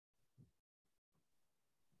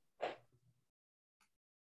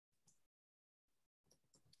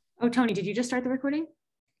Oh, Tony, did you just start the recording?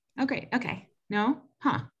 Okay, okay. No?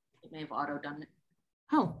 Huh. It may have auto done it.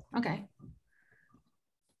 Oh, okay.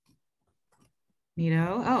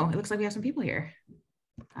 Neato. Oh, it looks like we have some people here.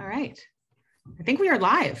 All right. I think we are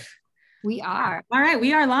live. We are. All right,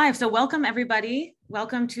 we are live. So welcome everybody.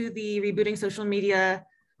 Welcome to the Rebooting Social Media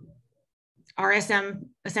RSM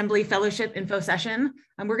Assembly Fellowship Info Session.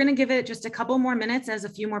 And we're gonna give it just a couple more minutes as a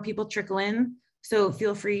few more people trickle in. So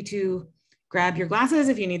feel free to grab your glasses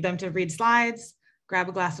if you need them to read slides, grab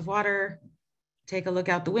a glass of water, take a look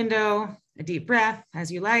out the window, a deep breath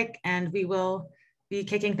as you like, and we will be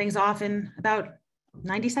kicking things off in about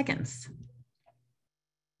 90 seconds.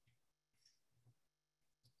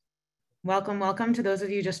 Welcome, welcome to those of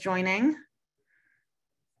you just joining.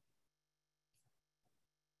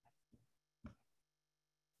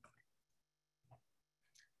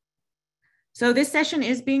 So this session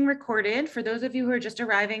is being recorded. For those of you who are just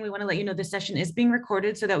arriving, we want to let you know this session is being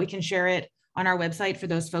recorded so that we can share it on our website for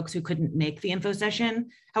those folks who couldn't make the info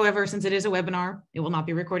session. However, since it is a webinar, it will not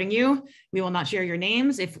be recording you. We will not share your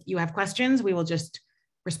names. If you have questions, we will just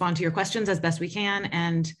respond to your questions as best we can.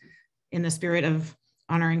 And in the spirit of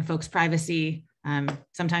honoring folks' privacy,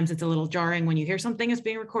 sometimes it's a little jarring when you hear something is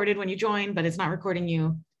being recorded when you join, but it's not recording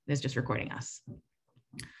you, it's just recording us.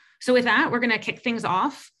 So with that, we're gonna kick things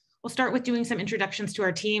off. We'll start with doing some introductions to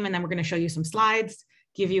our team, and then we're going to show you some slides,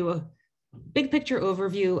 give you a big picture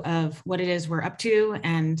overview of what it is we're up to,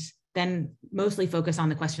 and then mostly focus on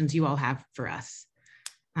the questions you all have for us.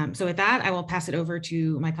 So with that, I will pass it over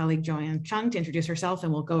to my colleague Joanne Chung to introduce herself,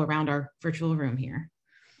 and we'll go around our virtual room here.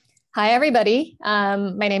 Hi, everybody.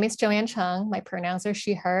 My name is Joanne Chung. My pronouns are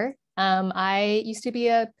she, her. I used to be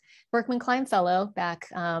a Berkman Klein Fellow back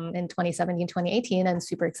in 2017, 2018, and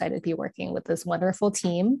super excited to be working with this wonderful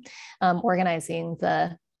team organizing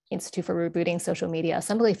the Institute for Rebooting Social Media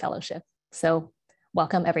Assembly Fellowship. So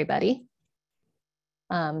welcome, everybody.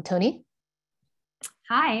 Tony?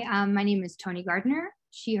 Hi, my name is Tony Gardner,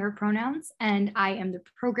 she, her pronouns, and I am the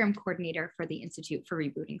program coordinator for the Institute for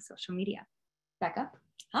Rebooting Social Media. Becca?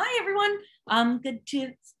 Hi, everyone. Good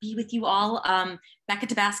to be with you all. Becca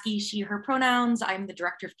Tabasky, she, her pronouns. I'm the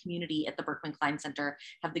director of community at the Berkman Klein Center.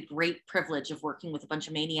 Have the great privilege of working with a bunch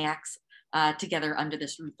of maniacs together under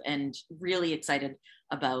this roof, and really excited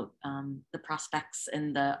about the prospects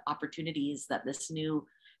and the opportunities that this new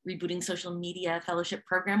Rebooting Social Media Fellowship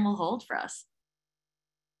program will hold for us.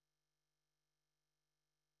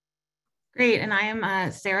 Great, and I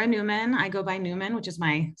am Sarah Newman. I go by Newman, which is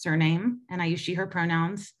my surname, and I use she, her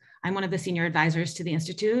pronouns. I'm one of the senior advisors to the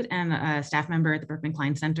Institute and a staff member at the Berkman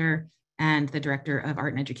Klein Center and the director of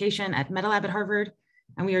art and education at MetaLab at Harvard.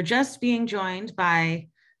 And we are just being joined by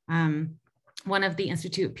one of the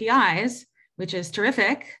Institute PIs, which is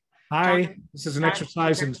terrific. Hi, this is an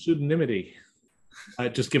exercise in pseudonymity,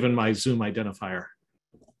 just given my Zoom identifier.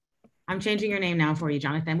 I'm changing your name now for you,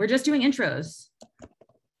 Jonathan. We're just doing intros.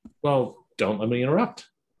 Well, don't let me interrupt.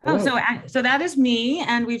 Hello. Oh, so that is me,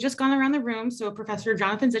 and we've just gone around the room. So Professor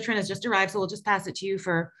Jonathan Zittrain has just arrived, so we'll just pass it to you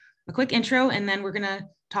for a quick intro, and then we're going to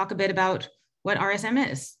talk a bit about what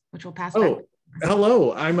RSM is, which we'll pass back.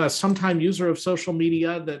 Hello. I'm a sometime user of social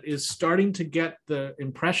media that is starting to get the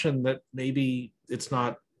impression that maybe it's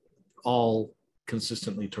not all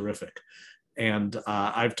consistently terrific. And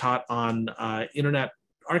I've taught on internet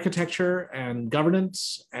architecture and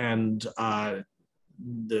governance and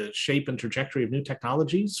the shape and trajectory of new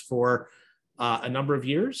technologies for a number of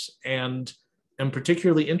years, and am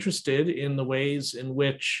particularly interested in the ways in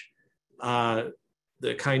which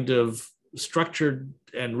the kind of structured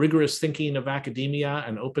and rigorous thinking of academia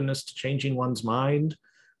and openness to changing one's mind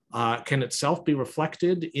can itself be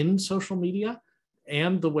reflected in social media,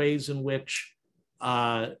 and the ways in which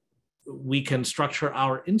we can structure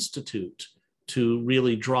our institute to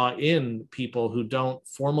really draw in people who don't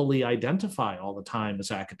formally identify all the time as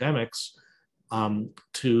academics,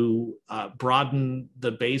 to broaden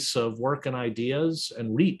the base of work and ideas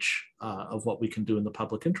and reach of what we can do in the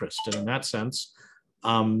public interest. And in that sense,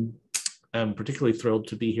 I'm particularly thrilled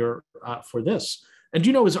to be here for this. And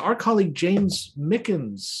you know, is our colleague James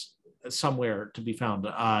Mickens somewhere to be found?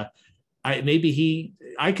 I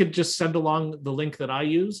could just send along the link that I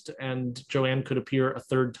used, and Joanne could appear a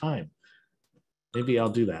third time. Maybe I'll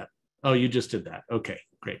do that. Oh, you just did that. Okay,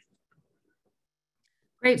 great.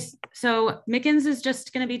 Great. So Mickens is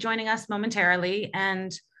just going to be joining us momentarily.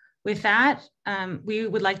 And with that, we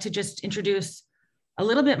would like to just introduce a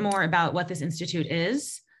little bit more about what this institute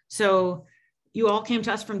is. So you all came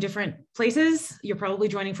to us from different places. You're probably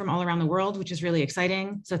joining from all around the world, which is really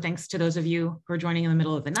exciting. So thanks to those of you who are joining in the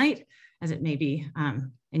middle of the night, as it may be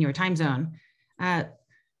in your time zone.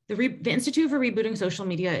 The Institute for Rebooting Social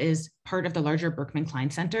Media is part of the larger Berkman Klein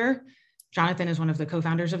Center. Jonathan is one of the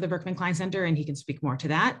co-founders of the Berkman Klein Center, and he can speak more to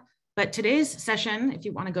that. But today's session, if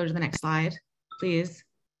you want to go to the next slide, please,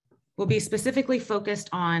 will be specifically focused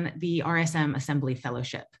on the RSM Assembly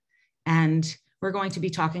Fellowship. And we're going to be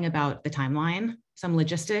talking about the timeline, some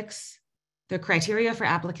logistics, the criteria for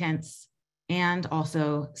applicants, and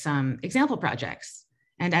also some example projects.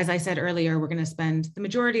 And as I said earlier, we're going to spend the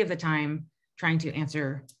majority of the time trying to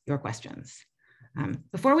answer your questions.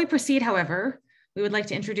 Before we proceed, however, we would like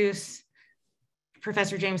to introduce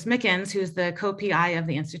Professor James Mickens, who's the co-PI of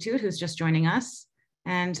the Institute, who's just joining us.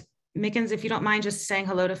 And Mickens, if you don't mind just saying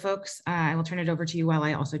hello to folks, I will turn it over to you while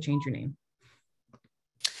I also change your name.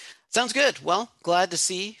 Sounds good. Well, glad to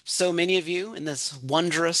see so many of you in this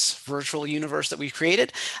wondrous virtual universe that we've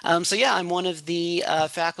created. So yeah, I'm one of the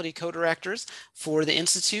faculty co-directors for the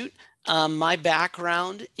Institute. My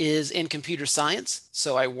background is in computer science.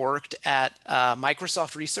 So I worked at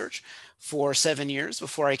Microsoft Research for 7 years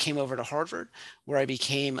before I came over to Harvard, where I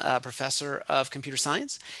became a professor of computer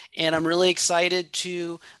science. And I'm really excited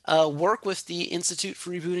to work with the Institute for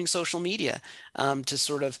Rebooting Social Media to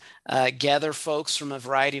sort of gather folks from a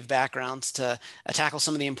variety of backgrounds to tackle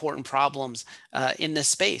some of the important problems in this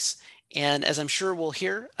space. And as I'm sure we'll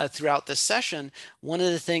hear throughout this session, one of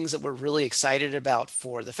the things that we're really excited about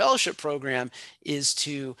for the fellowship program is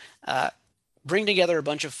to bring together a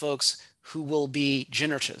bunch of folks who will be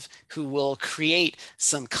generative, who will create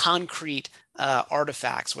some concrete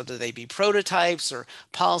artifacts, whether they be prototypes or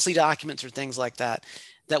policy documents or things like that,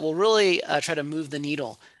 that will really try to move the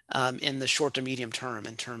needle in the short to medium term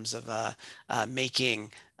in terms of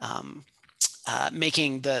making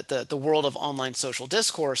the world of online social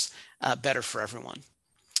discourse better for everyone.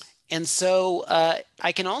 And so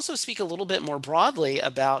I can also speak a little bit more broadly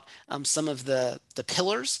about some of the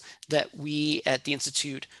pillars that we at the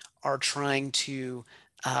Institute are trying to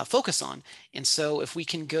focus on. And so if we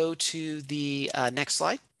can go to the next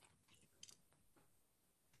slide.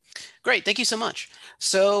 Great, thank you so much.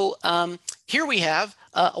 So here we have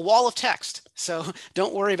a wall of text. So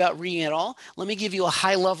don't worry about reading it all. Let me give you a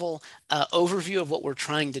high-level overview of what we're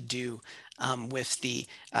trying to do with the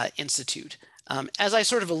Institute. As I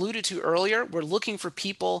sort of alluded to earlier, we're looking for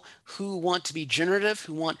people who want to be generative,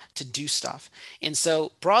 who want to do stuff. And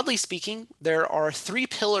so broadly speaking, there are 3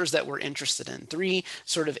 pillars that we're interested in, 3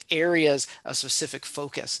 sort of areas of specific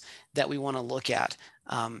focus that we want to look at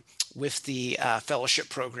with the fellowship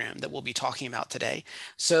program that we'll be talking about today.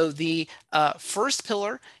 So the first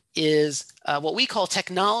pillar is what we call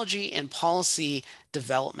technology and policy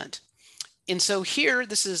development. And so here,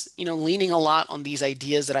 this is leaning a lot on these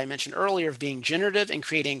ideas that I mentioned earlier of being generative and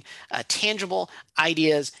creating tangible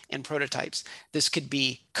ideas and prototypes. This could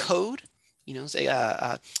be code,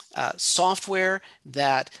 software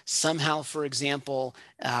that somehow, for example,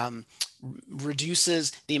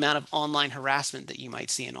 reduces the amount of online harassment that you might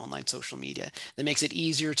see in online social media, that makes it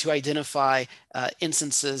easier to identify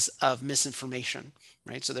instances of misinformation.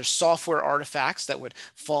 Right, so there's software artifacts that would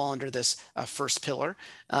fall under this first pillar.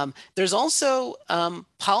 There's also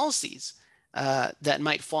policies that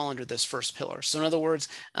might fall under this first pillar. So in other words,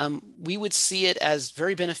 we would see it as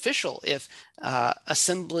very beneficial if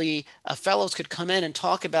Assembly fellows could come in and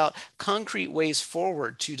talk about concrete ways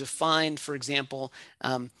forward to define, for example,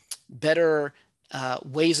 better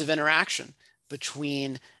ways of interaction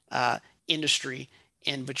between industry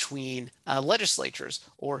and between legislatures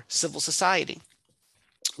or civil society.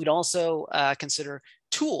 We'd also consider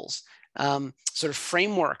tools, sort of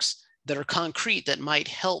frameworks that are concrete that might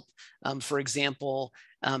help, for example,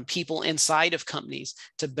 people inside of companies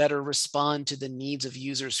to better respond to the needs of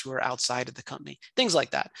users who are outside of the company, things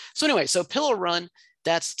like that. So anyway, so pillar 1,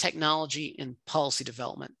 that's technology and policy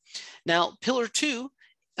development. Now, pillar 2,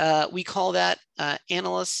 we call that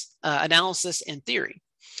analysis and theory.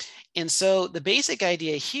 And so the basic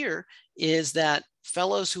idea here is that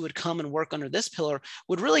fellows who would come and work under this pillar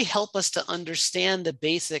would really help us to understand the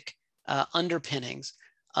basic underpinnings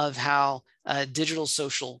of how digital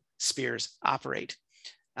social spheres operate.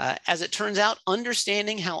 As it turns out,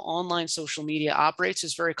 understanding how online social media operates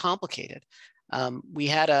is very complicated. We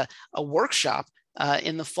had a workshop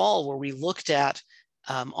in the fall where we looked at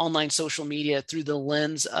online social media through the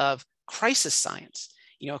lens of crisis science.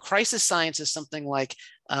 Crisis science is something like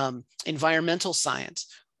environmental science,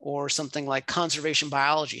 or something like conservation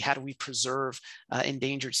biology. How do we preserve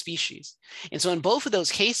endangered species? And so in both of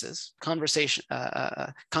those cases, conservation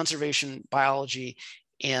biology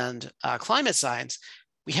and climate science,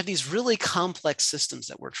 we have these really complex systems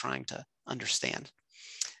that we're trying to understand.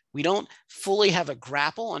 We don't fully have a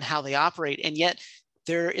grapple on how they operate, and yet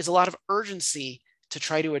there is a lot of urgency to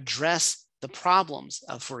try to address the problems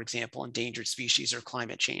of, for example, endangered species or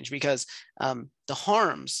climate change, because the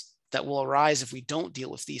harms that will arise if we don't deal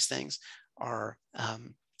with these things are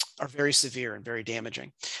very severe and very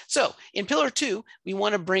damaging. So in Pillar 2, we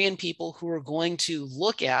want to bring in people who are going to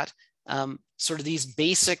look at sort of these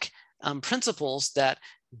basic principles that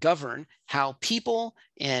govern how people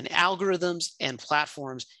and algorithms and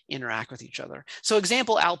platforms interact with each other. So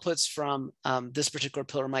example outputs from this particular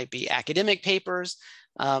pillar might be academic papers,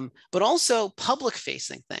 but also public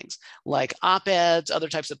facing things like op-eds, other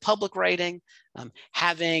types of public writing,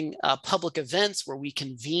 having public events where we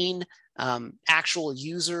convene actual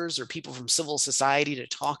users or people from civil society to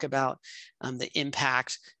talk about the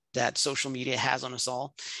impact that social media has on us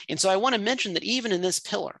all. And so I want to mention that even in this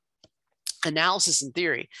pillar, analysis and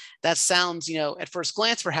theory, that sounds, at first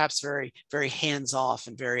glance, perhaps very, very hands-off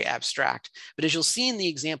and very abstract. But as you'll see in the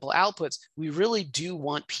example outputs, we really do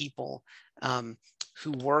want people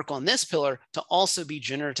who work on this pillar to also be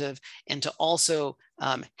generative and to also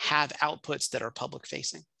have outputs that are public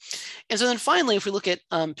facing. And so then finally, if we look at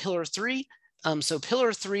Pillar 3, so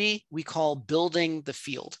Pillar 3 we call building the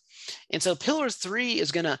field. And so Pillar 3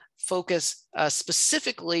 is going to focus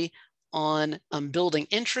specifically on building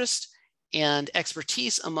interest and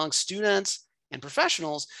expertise among students and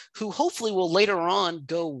professionals who hopefully will later on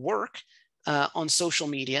go work on social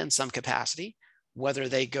media in some capacity, whether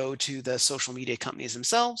they go to the social media companies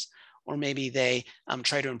themselves, or maybe they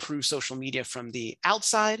try to improve social media from the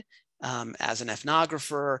outside as an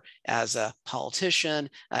ethnographer, as a politician,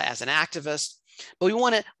 as an activist. But we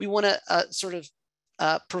want to sort of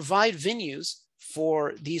provide venues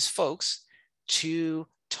for these folks to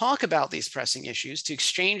talk about these pressing issues, to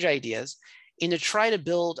exchange ideas, and to try to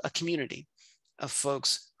build a community of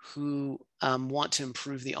folks who want to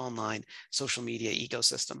improve the online social media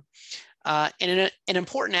ecosystem. And an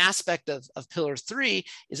important aspect of Pillar 3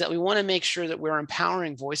 is that we want to make sure that we're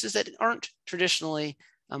empowering voices that aren't traditionally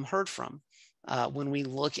heard from. When we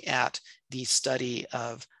look at the study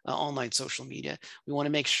of online social media, we want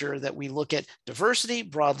to make sure that we look at diversity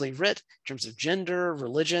broadly writ in terms of gender,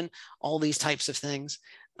 religion, all these types of things.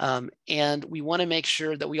 And we want to make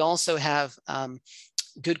sure that we also have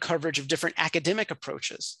good coverage of different academic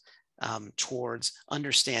approaches towards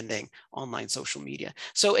understanding online social media.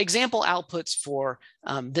 So example outputs for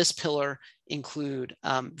this pillar include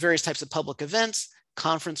various types of public events,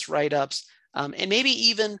 conference write-ups, and maybe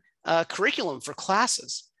even curriculum for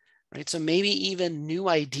classes, right? So maybe even new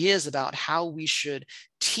ideas about how we should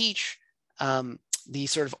teach the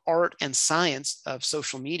sort of art and science of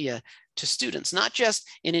social media to students, not just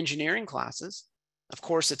in engineering classes. Of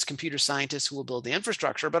course, it's computer scientists who will build the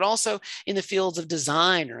infrastructure, but also in the fields of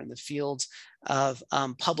design or in the fields of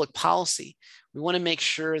public policy. We want to make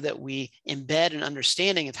sure that we embed an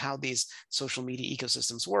understanding of how these social media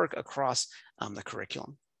ecosystems work across the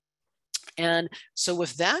curriculum. And so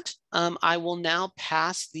with that, I will now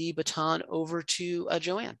pass the baton over to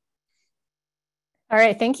Joanne. All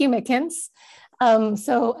right, thank you, Mickens.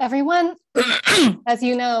 So everyone, as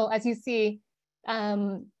you know, as you see,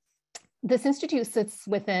 this institute sits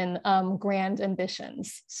within grand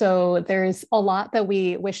ambitions. So there's a lot that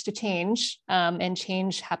we wish to change, and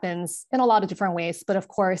change happens in a lot of different ways. But of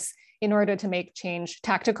course, in order to make change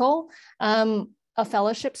tactical, a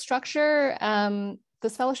fellowship structure,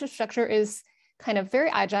 this fellowship structure is kind of very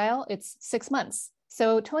agile. It's 6 months.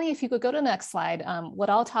 So Tony, if you could go to the next slide, what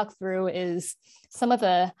I'll talk through is some of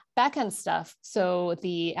the backend stuff. So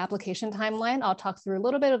the application timeline, I'll talk through a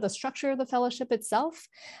little bit of the structure of the fellowship itself,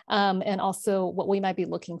 and also what we might be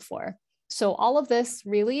looking for. So all of this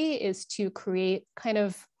really is to create kind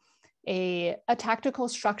of a tactical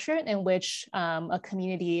structure in which a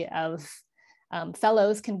community of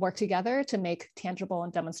fellows can work together to make tangible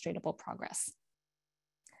and demonstrable progress.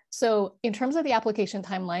 So in terms of the application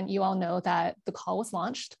timeline, you all know that the call was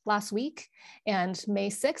launched last week, and May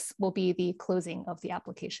 6th will be the closing of the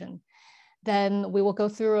application. Then we will go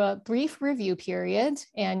through a brief review period,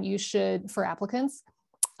 and you should, for applicants,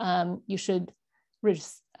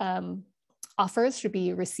 offers should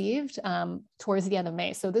be received towards the end of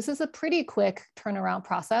May. So this is a pretty quick turnaround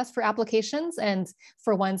process for applications. And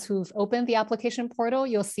for ones who've opened the application portal,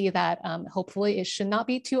 you'll see that hopefully it should not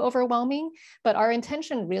be too overwhelming. But our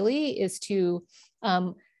intention really is to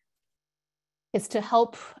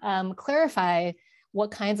help clarify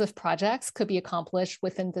what kinds of projects could be accomplished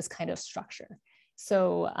within this kind of structure.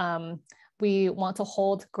 So we want to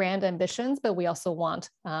hold grand ambitions, but we also want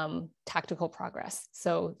tactical progress.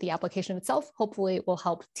 So the application itself hopefully will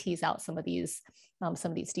help tease out some of these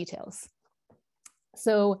details.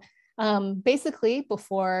 So Basically,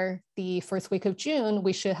 before the first week of June,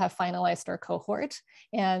 we should have finalized our cohort,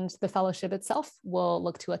 and the fellowship itself will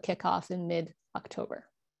look to a kickoff in mid-October.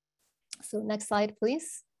 So next slide,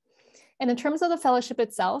 please. And in terms of the fellowship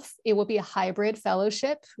itself, it will be a hybrid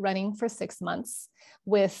fellowship running for 6 months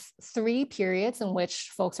with 3 periods in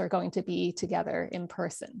which folks are going to be together in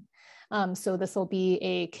person. So this will be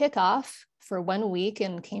a kickoff for 1 week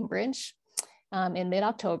in Cambridge in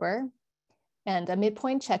mid-October, and a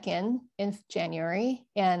midpoint check-in in January,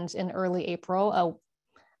 and in early April,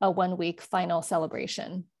 a 1 week final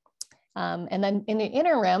celebration. And then in the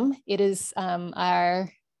interim, it is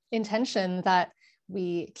our intention that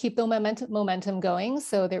we keep the momentum going.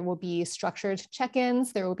 So there will be structured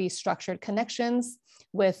check-ins, there will be structured connections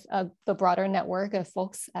with the broader network of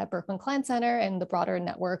folks at Berkman Klein Center and the broader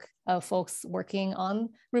network of folks working on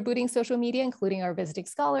rebooting social media, including our visiting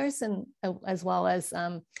scholars, and as well as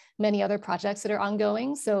many other projects that are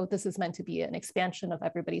ongoing. So this is meant to be an expansion of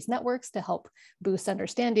everybody's networks to help boost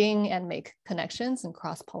understanding and make connections and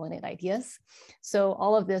cross-pollinate ideas. So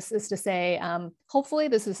all of this is to say, hopefully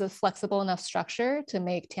this is a flexible enough structure to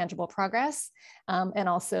make tangible progress and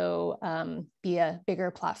also be a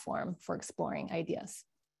bigger platform for exploring ideas.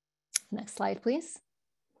 Next slide, please.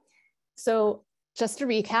 So just to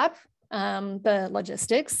recap the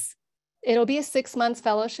logistics, it'll be a 6 month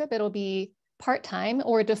fellowship. It'll be part-time,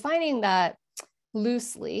 or defining that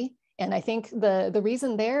loosely. And I think the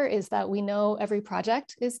reason there is that we know every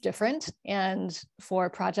project is different. And for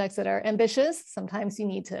projects that are ambitious, sometimes you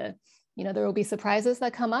need to, there will be surprises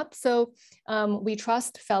that come up. So we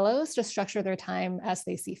trust fellows to structure their time as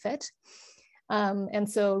they see fit. And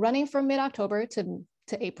so running from mid-October to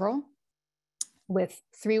April, with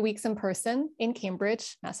 3 weeks in person in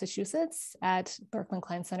Cambridge, Massachusetts at Berkman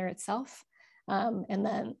Klein Center itself, and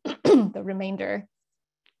then the remainder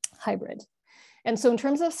hybrid. And so in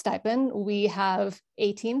terms of stipend, we have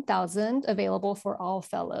 $18,000 available for all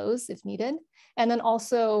fellows if needed. And then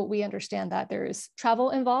also we understand that there's travel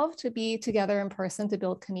involved to be together in person to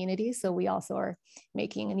build community. So we also are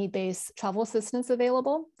making a need-based travel assistance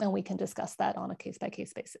available, and we can discuss that on a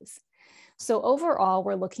case-by-case basis. So overall,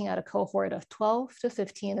 we're looking at a cohort of 12 to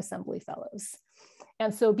 15 assembly fellows.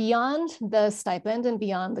 And so beyond the stipend and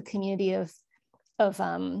beyond the community of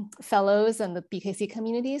fellows and the BKC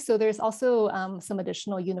community, so there's also some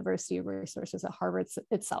additional university resources at Harvard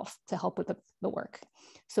itself to help with the work.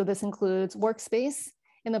 So this includes workspace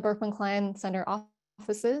in the Berkman Klein Center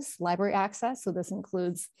offices, library access. So this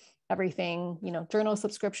includes everything, journal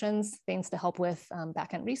subscriptions, things to help with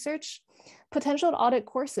back-end research, potential to audit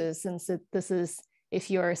courses, since this is,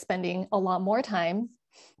 if you're spending a lot more time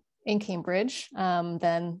in Cambridge,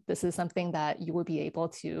 then this is something that you will be able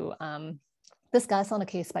to discuss on a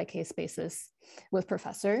case-by-case basis with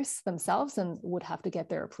professors themselves, and would have to get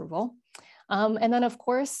their approval. And then of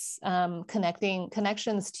course,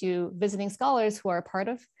 connections to visiting scholars who are part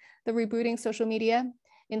of the Rebooting Social Media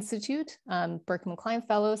Institute, Berkman Klein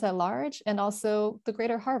Fellows at large, and also the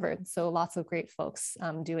greater Harvard. So lots of great folks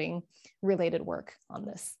doing related work on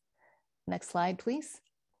this. Next slide, please.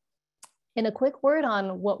 And a quick word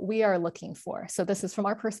on what we are looking for. So this is from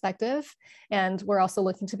our perspective, and we're also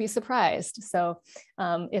looking to be surprised. So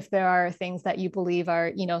if there are things that you believe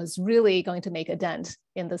are, is really going to make a dent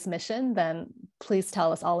in this mission, then please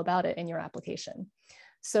tell us all about it in your application.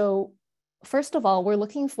 So first of all, we're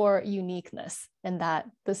looking for uniqueness, and that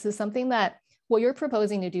this is something that what you're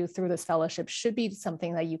proposing to do through this fellowship should be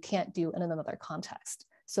something that you can't do in another context.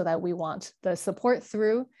 So that we want the support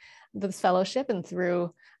through this fellowship and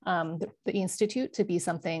through the Institute to be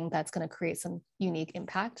something that's going to create some unique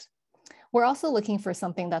impact. We're also looking for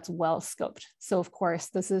something that's well scoped. So of course,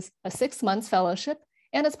 this is a 6 month fellowship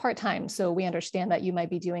and it's part-time. So we understand that you might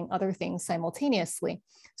be doing other things simultaneously.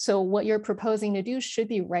 So what you're proposing to do should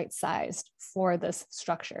be right-sized for this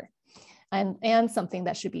structure, and something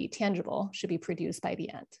that should be tangible, should be produced by the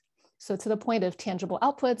end. So to the point of tangible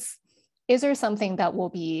outputs, is there something that will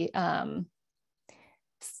be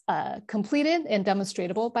completed and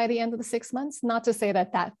demonstratable by the end of the 6 months? Not to say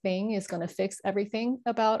that that thing is going to fix everything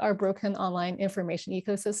about our broken online information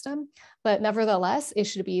ecosystem, but nevertheless, it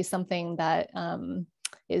should be something that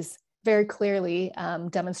is very clearly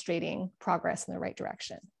demonstrating progress in the right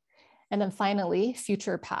direction. And then finally,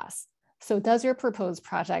 future paths. So does your proposed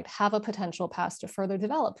project have a potential path to further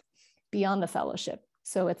develop beyond the fellowship?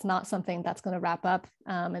 So it's not something that's going to wrap up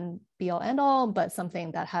and be all end all, but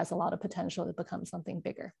something that has a lot of potential to become something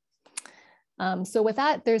bigger. So with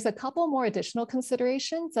that, there's a couple more additional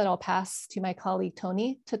considerations that I'll pass to my colleague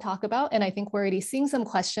Tony to talk about. And I think we're already seeing some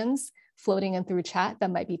questions floating in through chat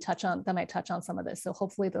that might touch on some of this. So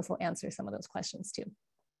hopefully this will answer some of those questions too.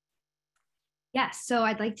 Yes, so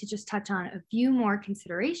I'd like to just touch on a few more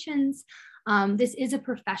considerations. This is a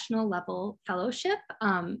professional level fellowship,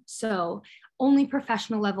 so only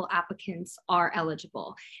professional level applicants are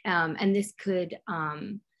eligible. And this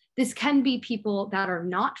can be people that are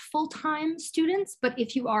not full-time students, but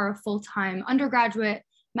if you are a full-time undergraduate,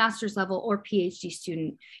 master's level, or PhD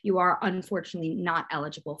student, you are unfortunately not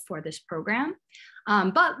eligible for this program.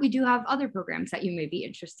 But we do have other programs that you may be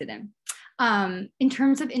interested in. In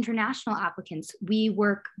terms of international applicants, we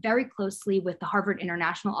work very closely with the Harvard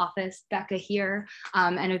International Office, Becca here,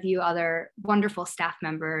 and a few other wonderful staff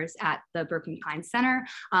members at the Berkman Klein Center.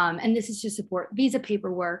 And this is to support visa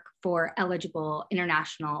paperwork for eligible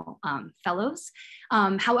international fellows.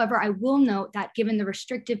 However, I will note that given the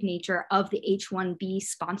restrictive nature of the H-1B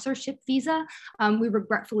sponsorship visa, we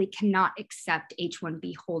regretfully cannot accept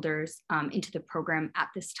H-1B holders into the program at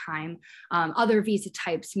this time. Other visa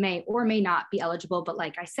types may or may not be eligible, but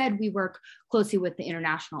like I said, we work closely with the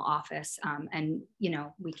international office, and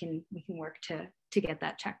we can work to get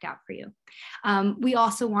that checked out for you. We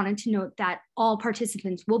also wanted to note that all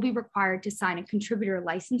participants will be required to sign a contributor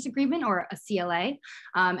license agreement, or a CLA,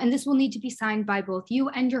 and this will need to be signed by both you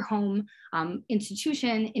and your home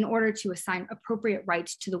institution in order to assign appropriate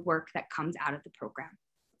rights to the work that comes out of the program.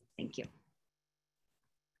 Thank you.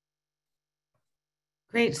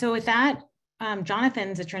 Great. So with that,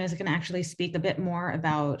 Jonathan Zitrin is going to actually speak a bit more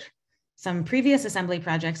about some previous assembly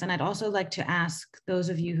projects. And I'd also like to ask those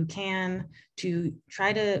of you who can to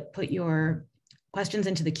try to put your questions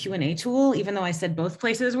into the Q&A tool. Even though I said both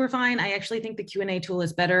places were fine, I actually think the Q&A tool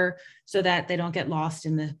is better so that they don't get lost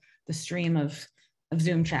in the stream of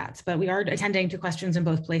Zoom chats. But we are attending to questions in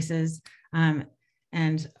both places.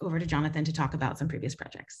 And over to Jonathan to talk about some previous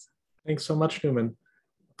projects. Thanks so much, Newman.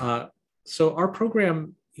 So our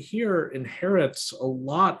program here inherits a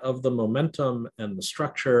lot of the momentum and the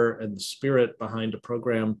structure and the spirit behind a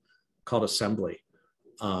program called Assembly.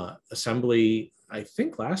 Assembly, I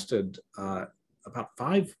think, lasted about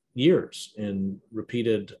 5 years in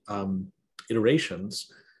repeated iterations.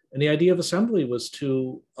 And the idea of Assembly was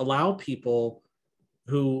to allow people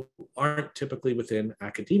who aren't typically within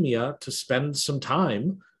academia to spend some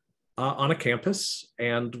time on a campus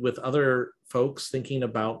and with other folks thinking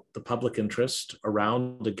about the public interest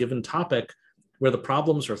around a given topic where the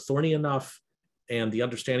problems are thorny enough and the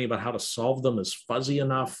understanding about how to solve them is fuzzy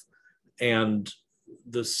enough. And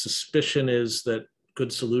the suspicion is that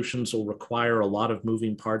good solutions will require a lot of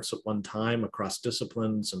moving parts at one time across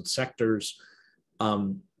disciplines and sectors,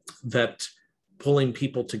 that pulling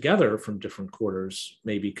people together from different quarters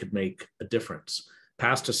maybe could make a difference.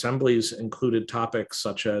 Past assemblies included topics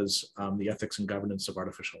such as the ethics and governance of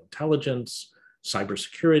artificial intelligence,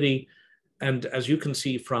 cybersecurity. And as you can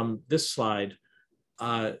see from this slide,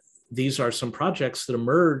 these are some projects that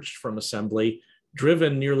emerged from Assembly,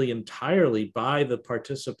 driven nearly entirely by the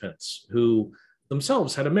participants who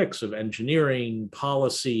themselves had a mix of engineering,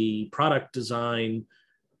 policy, product design,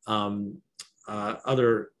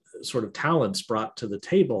 other sort of talents brought to the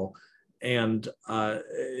table. And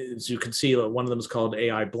as you can see, one of them is called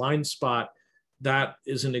AI Blind Spot. That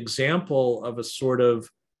is an example of a sort of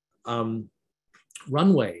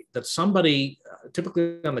runway that somebody,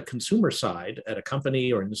 typically on the consumer side at a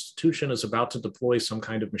company or an institution, is about to deploy some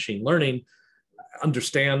kind of machine learning,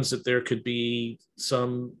 understands that there could be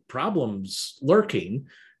some problems lurking.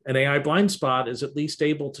 An AI blind spot is at least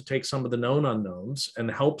able to take some of the known unknowns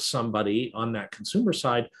and help somebody on that consumer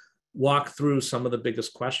side walk through some of the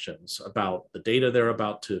biggest questions about the data they're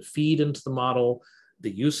about to feed into the model, the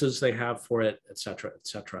uses they have for it, et cetera, et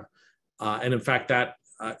cetera. And in fact, that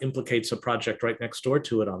implicates a project right next door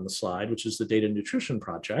to it on the slide, which is the data nutrition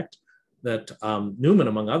project that Newman,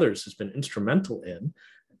 among others, has been instrumental in.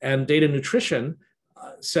 And data nutrition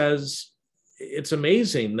says it's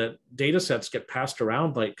amazing that data sets get passed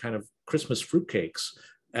around like kind of Christmas fruitcakes,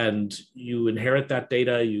 and you inherit that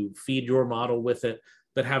data, you feed your model with it,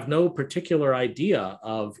 but have no particular idea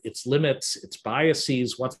of its limits, its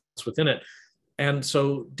biases, what's within it. And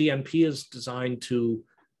so DNP is designed to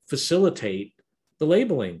facilitate the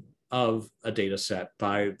labeling of a data set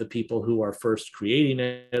by the people who are first creating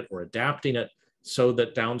it or adapting it, so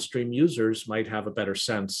that downstream users might have a better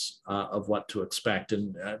sense of what to expect.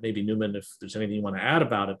 And maybe Newman, if there's anything you want to add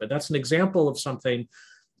about it, but that's an example of something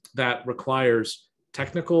that requires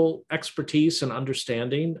technical expertise and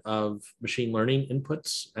understanding of machine learning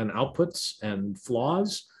inputs and outputs and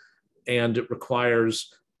flaws. And it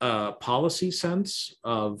requires a policy sense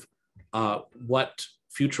of what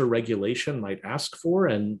future regulation might ask for.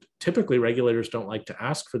 And typically regulators don't like to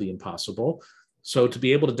ask for the impossible. So to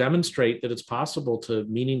be able to demonstrate that it's possible to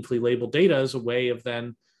meaningfully label data is a way of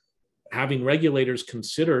then having regulators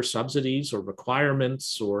consider subsidies or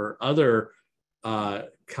requirements or other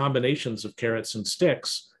combinations of carrots and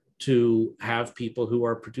sticks to have people who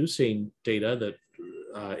are producing data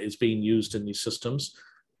that is being used in these systems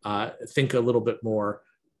think a little bit more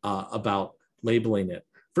about labeling it.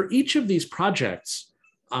 For each of these projects,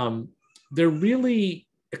 they're really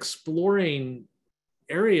exploring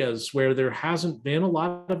areas where there hasn't been a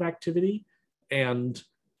lot of activity and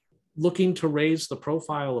looking to raise the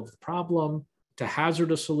profile of the problem, to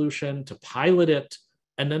hazard a solution, to pilot it,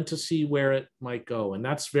 and then to see where it might go. And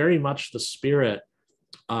that's very much the spirit,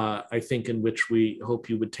 I think, in which we hope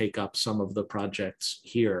you would take up some of the projects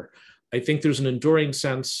here. I think there's an enduring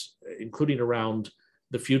sense, including around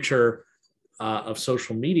the future of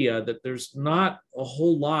social media, that there's not a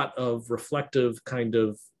whole lot of reflective kind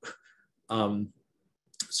of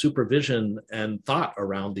supervision and thought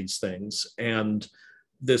around these things. And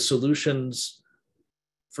the solutions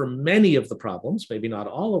for many of the problems, maybe not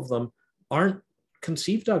all of them, aren't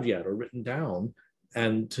conceived of yet or written down.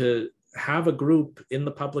 And to have a group in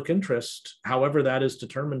the public interest, however that is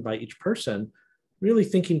determined by each person, really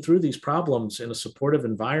thinking through these problems in a supportive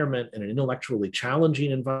environment, in an intellectually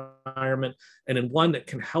challenging environment, and in one that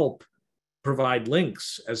can help provide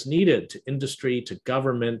links as needed to industry, to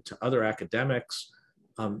government, to other academics.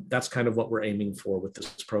 That's kind of what we're aiming for with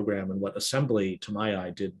this program and what Assembly, to my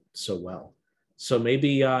eye, did so well. So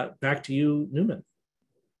maybe back to you, Newman.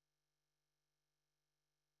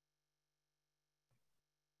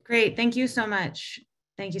 Great, thank you so much.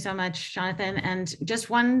 Thank you so much, Jonathan. And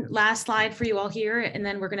just one last slide for you all here, and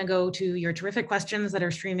then we're going to go to your terrific questions that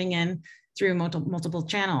are streaming in through multiple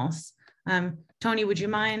channels. Tony, would you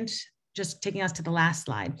mind just taking us to the last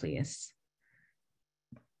slide, please?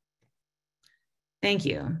 Thank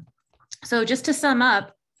you. So just to sum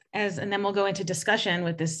up, and then we'll go into discussion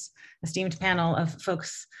with this esteemed panel of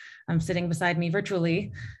folks sitting beside me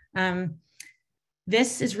virtually.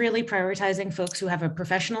 This is really prioritizing folks who have a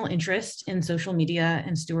professional interest in social media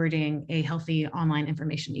and stewarding a healthy online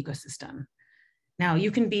information ecosystem. Now,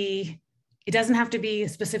 it doesn't have to be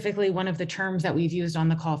specifically one of the terms that we've used on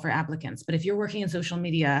the call for applicants, but if you're working in social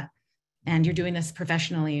media and you're doing this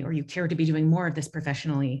professionally, or you care to be doing more of this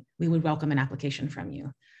professionally, we would welcome an application from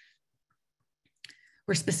you.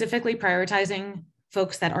 We're specifically prioritizing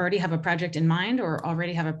folks that already have a project in mind or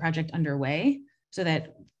already have a project underway, so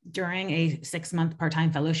that during a 6-month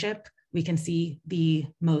part-time fellowship, we can see the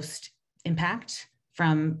most impact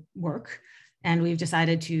from work. And we've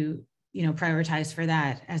decided to prioritize for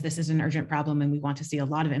that, as this is an urgent problem and we want to see a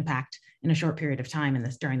lot of impact in a short period of time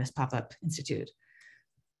during this pop-up institute.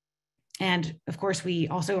 And of course, we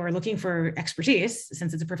also are looking for expertise,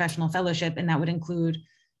 since it's a professional fellowship, and that would include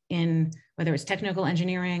in whether it's technical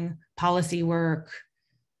engineering, policy work,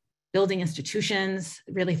 building institutions,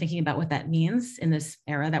 really thinking about what that means in this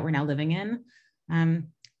era that we're now living in. And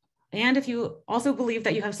if you also believe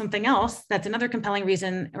that you have something else, that's another compelling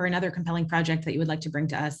reason or another compelling project that you would like to bring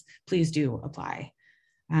to us, please do apply.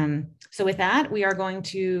 So with that, we are going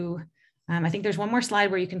to, I think there's one more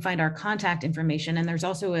slide where you can find our contact information, and there's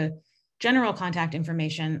also a general contact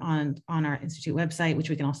information on our Institute website, which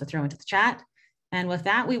we can also throw into the chat. And with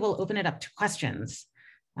that, we will open it up to questions.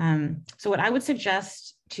 So what I would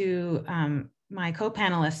suggest to my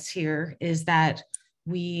co-panelists here is that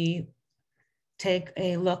we take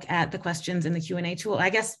a look at the questions in the Q&A tool. I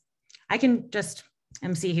guess I can just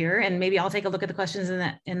MC here, and maybe I'll take a look at the questions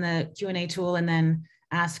in the Q&A tool and then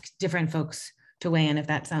ask different folks to weigh in, if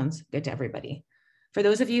that sounds good to everybody. For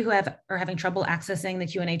those of you who are having trouble accessing the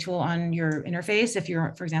Q&A tool on your interface, if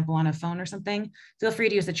you're, for example, on a phone or something, feel free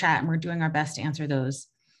to use the chat, and we're doing our best to answer those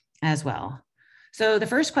as well. So the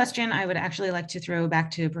first question I would actually like to throw back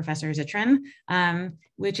to Professor Zittrain,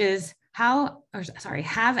 which is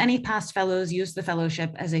have any past fellows used the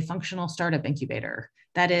fellowship as a functional startup incubator?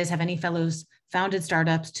 That is, have any fellows founded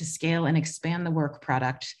startups to scale and expand the work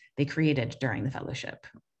product they created during the fellowship?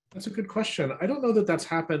 That's a good question. I don't know that that's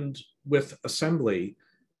happened with Assembly,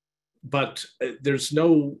 but there's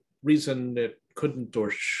no reason it couldn't or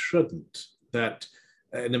shouldn't. And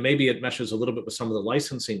then maybe it meshes a little bit with some of the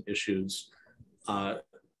licensing issues.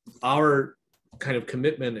 Our kind of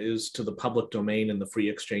commitment is to the public domain and the free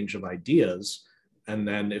exchange of ideas. And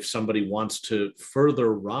then if somebody wants to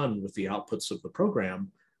further run with the outputs of the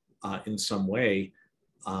program in some way,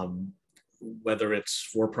 whether it's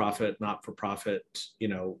for-profit, not-for-profit,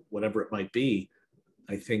 whatever it might be,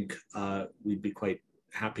 I think we'd be quite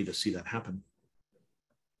happy to see that happen.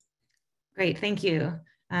 Great, thank you.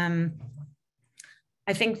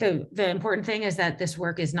 I think the important thing is that this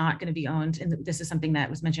work is not going to be owned, and this is something that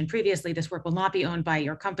was mentioned previously. This work will not be owned by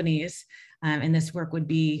your companies, and this work would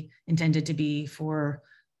be intended to be for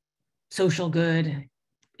social good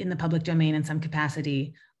in the public domain in some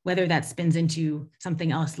capacity. Whether that spins into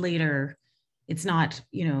something else later, it's not,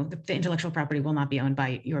 the intellectual property will not be owned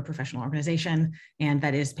by your professional organization, and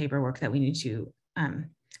that is paperwork that we need to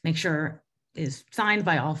make sure is signed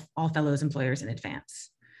by all fellows employers in advance.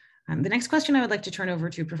 The next question I would like to turn over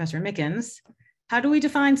to Professor Mickens. How do we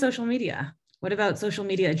define social media? What about social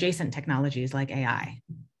media adjacent technologies like AI?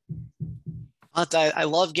 I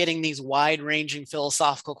love getting these wide-ranging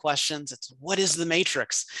philosophical questions. It's what is the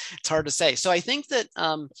matrix? It's hard to say. So I think that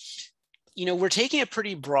we're taking a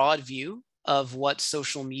pretty broad view of what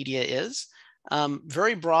social media is.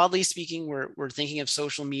 Very broadly speaking, we're thinking of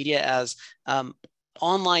social media as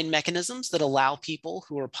online mechanisms that allow people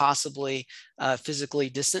who are possibly physically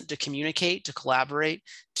distant to communicate, to collaborate,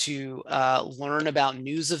 to learn about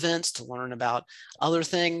news events, to learn about other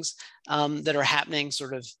things that are happening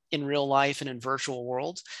sort of in real life and in virtual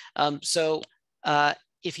worlds. So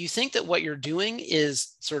if you think that what you're doing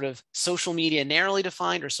is sort of social media narrowly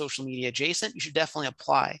defined or social media adjacent, you should definitely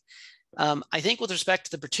apply. I think with respect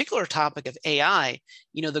to the particular topic of AI,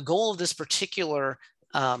 the goal of this particular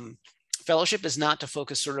fellowship is not to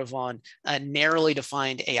focus sort of on narrowly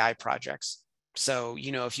defined AI projects. So,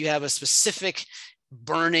 if you have a specific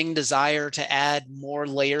burning desire to add more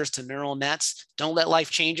layers to neural nets, don't let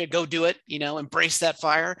life change it, go do it, embrace that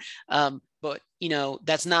fire. But,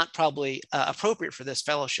 that's not probably appropriate for this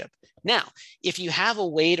fellowship. Now, if you have a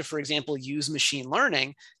way to, for example, use machine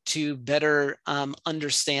learning to better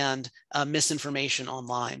understand misinformation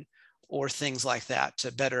online, or things like that,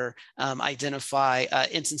 to better identify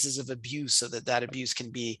instances of abuse so that abuse can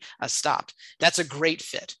be stopped. That's a great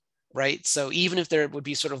fit, right? So even if there would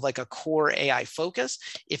be sort of like a core AI focus,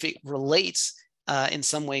 if it relates in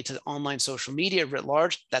some way to online social media writ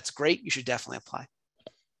large, that's great. You should definitely apply.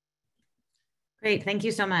 Great, thank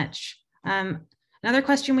you so much. Another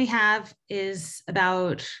question we have is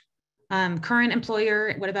about current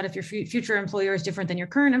employer. What about if your future employer is different than your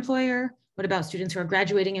current employer? What about students who are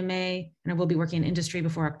graduating in May and will be working in industry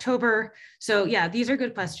before October? So yeah, these are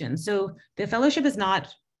good questions. So the fellowship is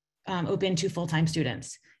not open to full-time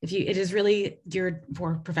students. It is really geared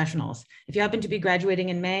for professionals. If you happen to be graduating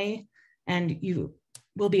in May and you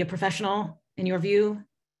will be a professional in your view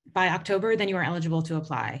by October, then you are eligible to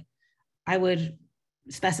apply. I would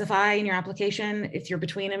specify in your application if you're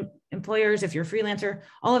between employers, if you're a freelancer,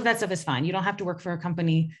 all of that stuff is fine. You don't have to work for a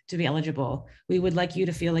company to be eligible. We would like you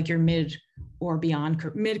to feel like you're mid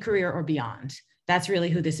career or beyond. That's really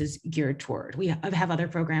who this is geared toward. We have other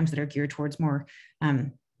programs that are geared towards more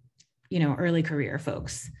early career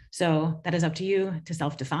folks. So that is up to you to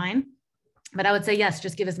self-define. But I would say, yes,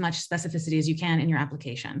 just give as much specificity as you can in your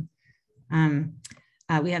application.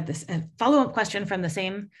 We have this follow-up question from the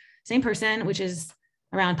same person, which is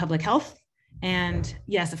around public health. And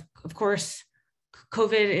yes, of course,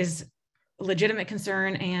 COVID is a legitimate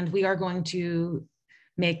concern, and we are going to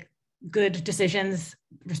make good decisions,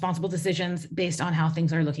 responsible decisions based on how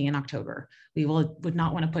things are looking in October. We would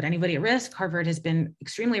not want to put anybody at risk. Harvard has been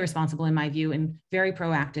extremely responsible in my view and very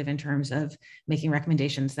proactive in terms of making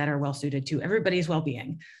recommendations that are well suited to everybody's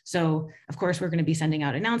well-being. So of course, we're going to be sending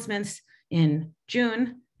out announcements in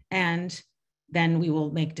June, and then we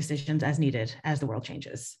will make decisions as needed as the world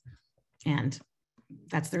changes. And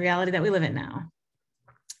that's the reality that we live in now.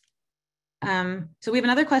 So we have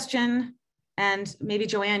another question, and maybe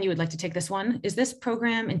Joanne, you would like to take this one. Is this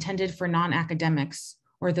program intended for non-academics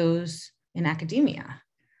or those in academia,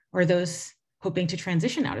 or those hoping to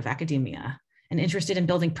transition out of academia and interested in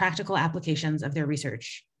building practical applications of their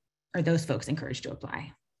research? Are those folks encouraged to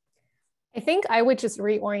apply? I think I would just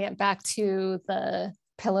reorient back to the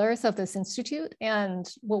pillars of this institute, and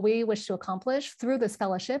what we wish to accomplish through this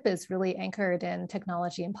fellowship is really anchored in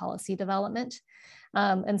technology and policy development.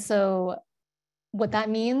 And so what that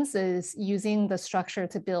means is using the structure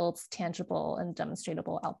to build tangible and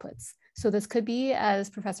demonstrable outputs. So this could be, as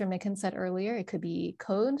Professor Mickens said earlier, it could be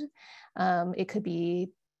code, it could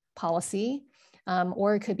be policy,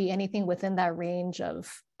 or it could be anything within that range of,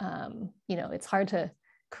 it's hard to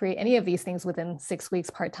create any of these things within 6 weeks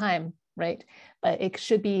part-time, right? But it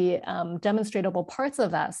should be demonstrable parts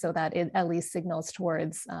of that so that it at least signals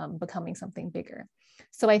towards becoming something bigger.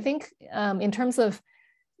 So I think in terms of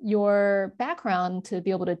your background to be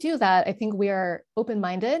able to do that, I think we are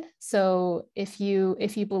open-minded. So if you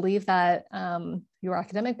believe that your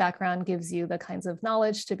academic background gives you the kinds of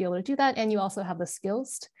knowledge to be able to do that, and you also have the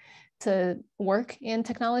skills to work in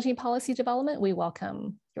technology policy development, we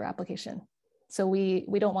welcome your application. So we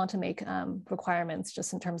don't want to make requirements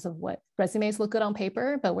just in terms of what resumes look good on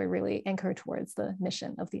paper, but we're really anchored towards the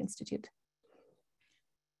mission of the Institute.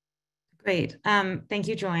 Great. Thank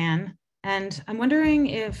you, Joanne. And I'm wondering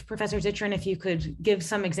if Professor Zittrain, if you could give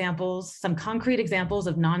some examples, some concrete examples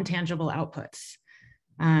of non-tangible outputs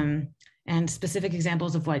and specific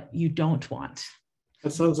examples of what you don't want.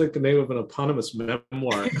 That sounds like the name of an eponymous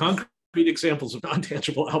memoir. Concrete examples of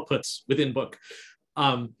non-tangible outputs within book.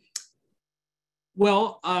 I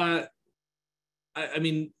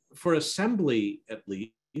mean, for assembly at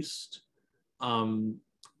least,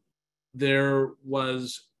 there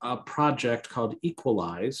was a project called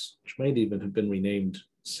Equalize, which might even have been renamed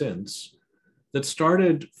since, that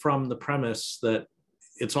started from the premise that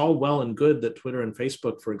it's all well and good that Twitter and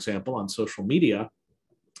Facebook, for example, on social media,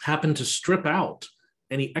 happen to strip out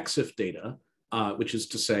any EXIF data, which is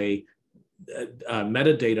to say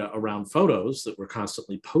metadata around photos that we're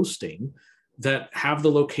constantly posting that have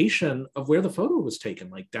the location of where the photo was taken,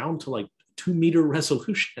 like down to like 2-meter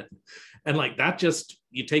resolution. And like that just,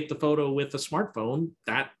 you take the photo with a smartphone,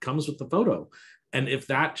 that comes with the photo. And if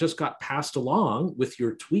that just got passed along with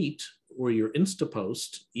your tweet or your Insta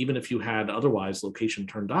post, even if you had otherwise location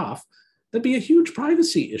turned off, that'd be a huge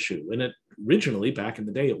privacy issue. And it originally, back in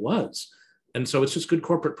the day, it was. And so it's just good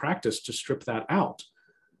corporate practice to strip that out.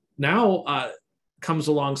 Now comes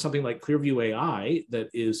along something like Clearview AI that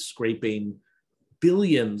is scraping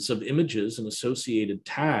billions of images and associated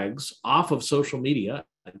tags off of social media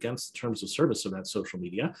against the terms of service of that social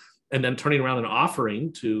media, and then turning around and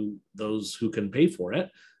offering to those who can pay for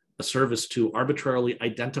it a service to arbitrarily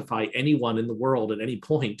identify anyone in the world at any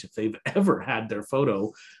point if they've ever had their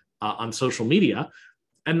photo on social media.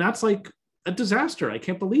 And that's like a disaster. I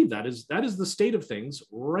can't believe that is the state of things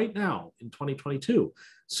right now in 2022.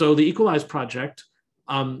 So the Equalize project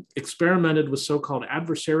experimented with so-called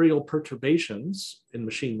adversarial perturbations in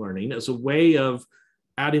machine learning as a way of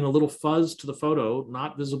adding a little fuzz to the photo,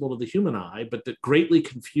 not visible to the human eye, but that greatly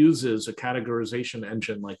confuses a categorization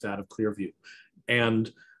engine like that of Clearview.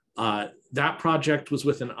 And that project was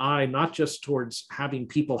with an eye not just towards having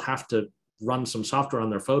people have to run some software on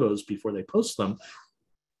their photos before they post them,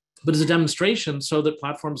 but as a demonstration so that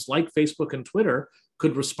platforms like Facebook and Twitter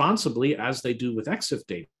could responsibly, as they do with EXIF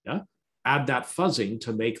data, add that fuzzing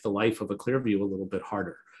to make the life of a Clearview a little bit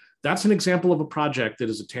harder. That's an example of a project that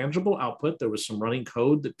is a tangible output. There was some running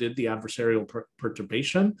code that did the adversarial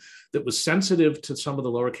perturbation that was sensitive to some of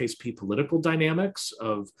the lowercase p political dynamics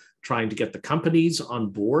of trying to get the companies on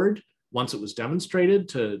board once it was demonstrated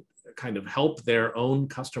to kind of help their own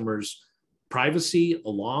customers' privacy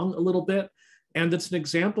along a little bit. And it's an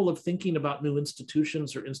example of thinking about new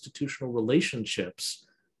institutions or institutional relationships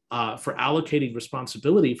for allocating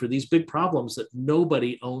responsibility for these big problems that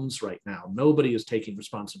nobody owns right now. Nobody is taking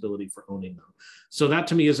responsibility for owning them. So that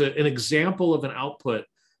to me is an example of an output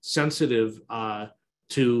sensitive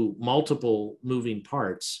to multiple moving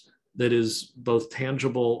parts that is both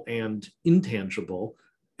tangible and intangible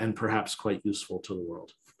and perhaps quite useful to the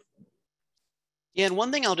world. Yeah, and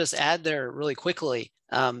one thing I'll just add there really quickly,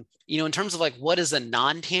 in terms of like, what does a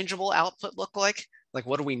non-tangible output look like? Like,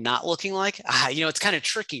 what are we not looking like? It's kind of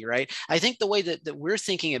tricky, right? I think the way that we're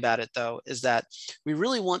thinking about it, though, is that we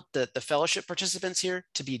really want the fellowship participants here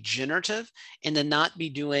to be generative and to not be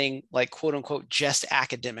doing like, quote unquote, just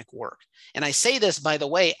academic work. And I say this, by the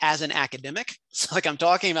way, as an academic. So like I'm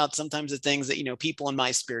talking about sometimes the things that, people in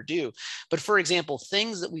my sphere do. But for example,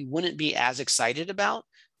 things that we wouldn't be as excited about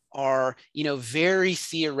are, very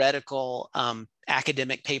theoretical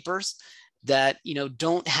academic papers that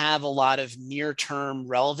don't have a lot of near-term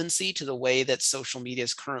relevancy to the way that social media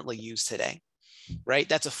is currently used today, right?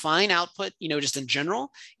 That's a fine output, just in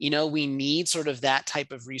general. We need sort of that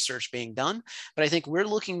type of research being done, but I think we're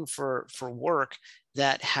looking for work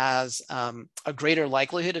that has a greater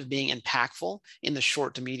likelihood of being impactful in the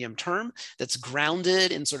short to medium term, that's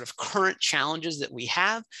grounded in sort of current challenges that we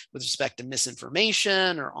have with respect to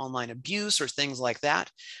misinformation or online abuse or things like that.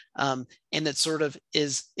 And that sort of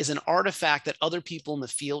is an artifact that other people in the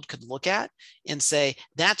field could look at and say,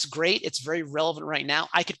 that's great, it's very relevant right now,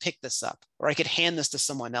 I could pick this up, or I could hand this to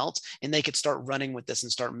someone else and they could start running with this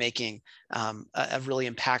and start making a really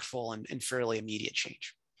impactful and fairly immediate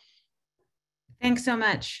change. Thanks so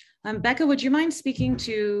much. Becca, would you mind speaking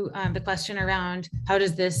to the question around how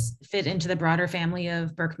does this fit into the broader family of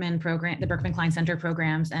the Berkman Klein Center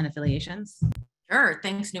programs and affiliations? Sure,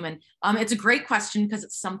 thanks, Newman. It's a great question because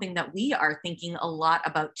it's something that we are thinking a lot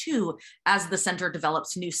about too, as the center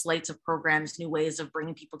develops new slates of programs, new ways of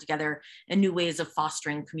bringing people together, and new ways of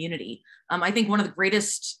fostering community. I think one of the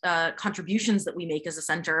greatest contributions that we make as a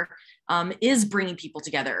center is bringing people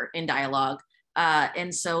together in dialogue,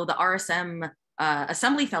 And so the RSM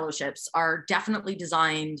Assembly Fellowships are definitely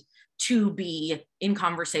designed to be in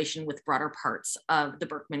conversation with broader parts of the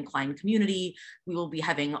Berkman Klein community. We will be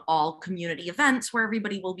having all community events where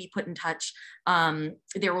everybody will be put in touch.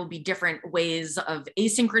 There will be different ways of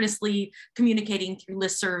asynchronously communicating through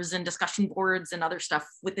listservs and discussion boards and other stuff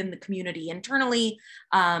within the community internally.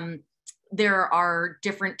 There are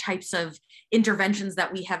different types of interventions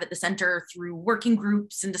that we have at the center through working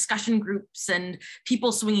groups and discussion groups and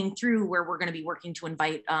people swinging through, where we're going to be working to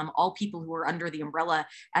invite all people who are under the umbrella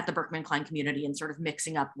at the Berkman Klein community, and sort of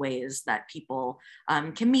mixing up ways that people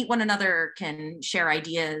can meet one another, can share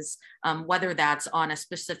ideas, whether that's on a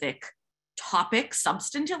specific topic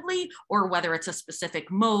substantively, or whether it's a specific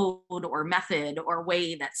mode or method or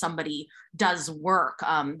way that somebody does work.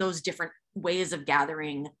 Those different ways of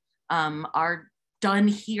gathering are done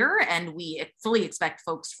here, and we fully expect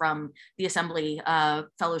folks from the Assembly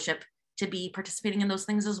Fellowship to be participating in those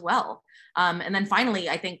things as well. And then finally,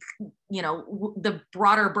 I think, you know, the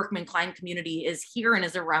broader Berkman Klein community is here and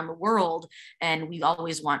is around the world, and we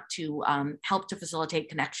always want to help to facilitate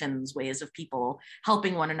connections, ways of people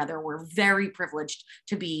helping one another. We're very privileged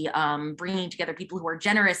to be bringing together people who are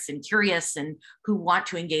generous and curious and who want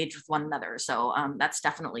to engage with one another. So that's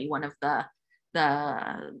definitely one of the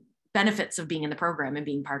benefits of being in the program and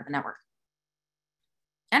being part of the network.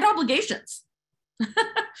 And obligations.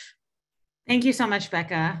 Thank you so much,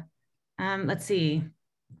 Becca. Let's see.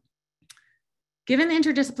 Given the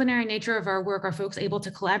interdisciplinary nature of our work, are folks able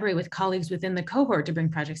to collaborate with colleagues within the cohort to bring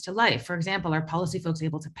projects to life? For example, are policy folks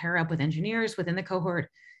able to pair up with engineers within the cohort?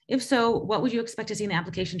 If so, what would you expect to see in the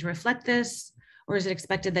application to reflect this? Or is it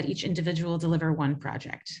expected that each individual deliver one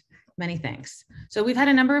project? Many thanks. So we've had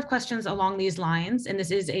a number of questions along these lines, and this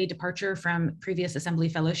is a departure from previous Assembly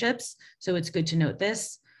Fellowships, so it's good to note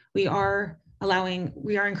this. We are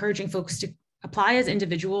encouraging folks to apply as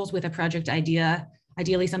individuals with a project idea,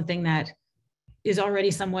 ideally something that is already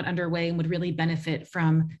somewhat underway and would really benefit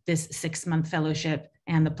from this 6-month fellowship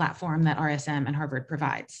and the platform that RSM and Harvard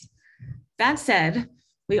provides. That said,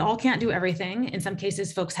 we all can't do everything. In some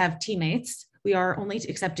cases, folks have teammates. We are only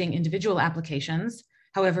accepting individual applications.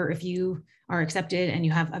 However, if you are accepted and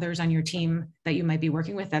you have others on your team that you might be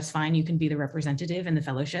working with, that's fine. You can be the representative in the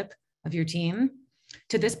fellowship of your team.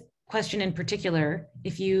 To this question in particular,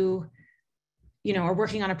 if you are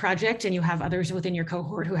working on a project and you have others within your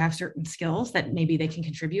cohort who have certain skills that maybe they can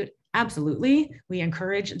contribute, absolutely. We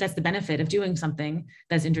encourage, that's the benefit of doing something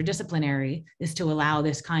that's interdisciplinary, is to allow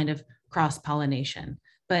this kind of cross-pollination.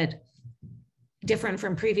 But different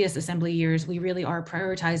from previous Assembly years, we really are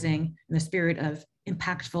prioritizing in the spirit of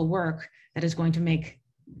impactful work that is going to make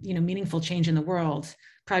meaningful change in the world,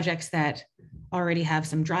 projects that already have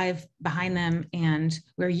some drive behind them and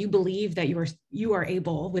where you believe that you are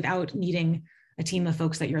able, without needing a team of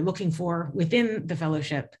folks that you're looking for within the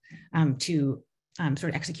fellowship, to sort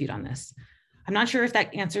of execute on this. I'm not sure if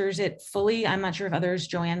that answers it fully. I'm not sure if others,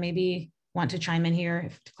 Joanne, maybe want to chime in here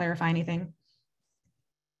to clarify anything.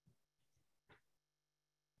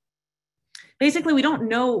 Basically, we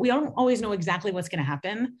don't always know exactly what's going to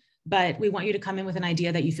happen, but we want you to come in with an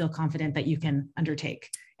idea that you feel confident that you can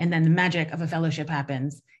undertake. And then the magic of a fellowship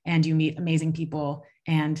happens and you meet amazing people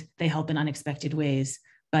and they help in unexpected ways,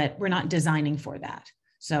 but we're not designing for that.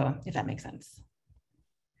 So if that makes sense.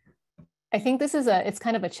 I think this is it's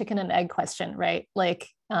kind of a chicken and egg question, right? Like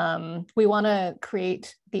we want to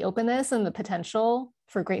create the openness and the potential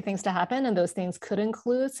for great things to happen. And those things could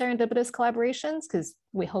include serendipitous collaborations because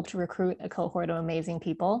we hope to recruit a cohort of amazing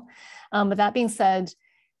people. But that being said,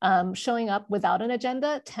 showing up without an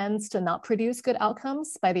agenda tends to not produce good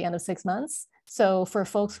outcomes by the end of 6 months. So for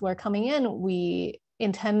folks who are coming in, we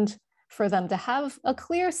intend for them to have a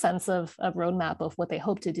clear sense of a roadmap of what they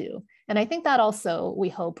hope to do. And I think that also, we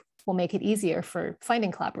hope, will make it easier for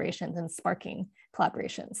finding collaborations and sparking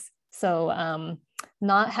collaborations. So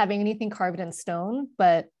not having anything carved in stone,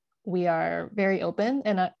 but we are very open.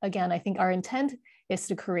 And again, I think our intent is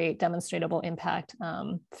to create demonstrable impact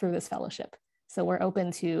through this fellowship. So we're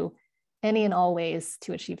open to any and all ways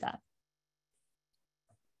to achieve that.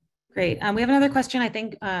 Great. We have another question. I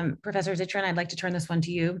think, Professor Zittrain, I'd like to turn this one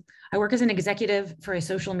to you. I work as an executive for a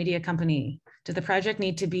social media company. Does the project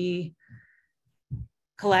need to be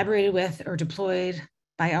collaborated with or deployed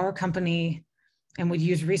by our company and would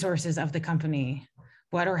use resources of the company?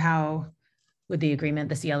 What or how would the agreement,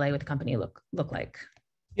 the CLA with the company look like?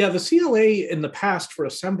 Yeah, the CLA in the past for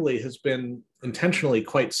Assembly has been intentionally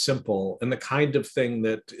quite simple and the kind of thing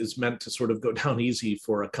that is meant to sort of go down easy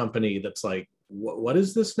for a company that's like, what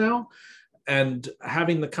is this now? And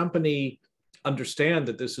having the company understand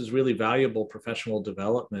that this is really valuable professional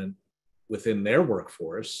development within their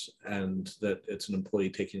workforce and that it's an employee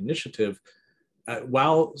taking initiative,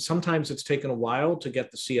 while sometimes it's taken a while to get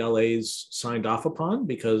the CLAs signed off upon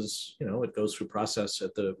because, you know, it goes through process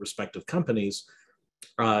at the respective companies,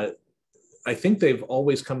 I think they've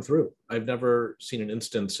always come through. I've never seen an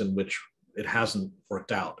instance in which it hasn't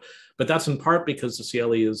worked out. But that's in part because the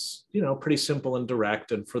CLE is, you know, pretty simple and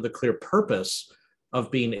direct, and for the clear purpose of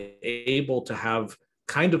being able to have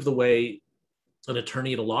kind of the way an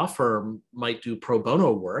attorney at a law firm might do pro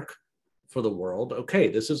bono work for the world. Okay,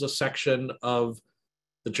 this is a section of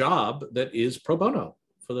the job that is pro bono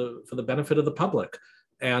for the benefit of the public.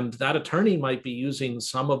 And that attorney might be using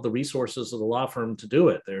some of the resources of the law firm to do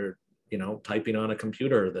it. They're, you know, typing on a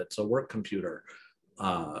computer that's a work computer,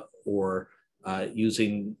 or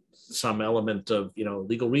using some element of, you know,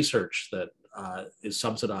 legal research that is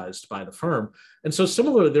subsidized by the firm. And so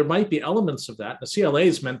similarly, there might be elements of that. The CLA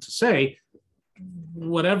is meant to say,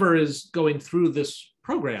 whatever is going through this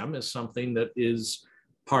program is something that is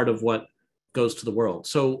part of what goes to the world.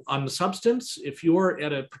 So on the substance, if you're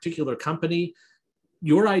at a particular company,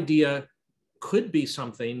 your idea could be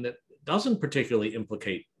something that doesn't particularly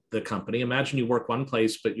implicate the company. Imagine you work one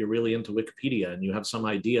place, but you're really into Wikipedia and you have some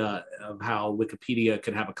idea of how Wikipedia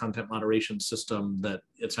could have a content moderation system that,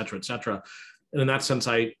 et cetera, et cetera. And in that sense,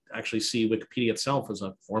 I actually see Wikipedia itself as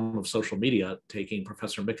a form of social media, taking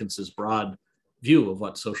Professor Mickens's broad view of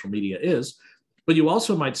what social media is. But you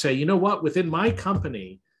also might say, you know what, within my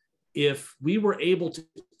company, if we were able to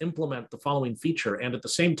implement the following feature, and at the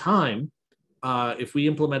same time, if we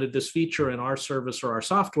implemented this feature in our service or our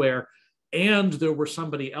software, and there were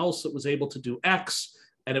somebody else that was able to do X,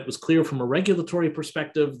 and it was clear from a regulatory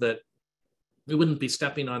perspective that we wouldn't be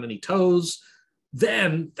stepping on any toes,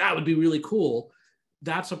 then that would be really cool.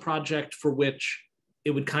 That's a project for which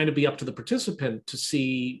it would kind of be up to the participant to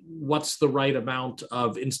see what's the right amount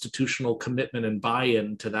of institutional commitment and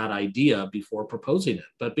buy-in to that idea before proposing it.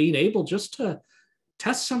 But being able just to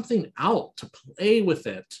test something out, to play with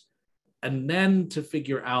it, and then to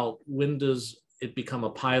figure out when does it become a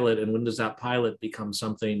pilot and when does that pilot become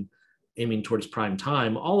something aiming towards prime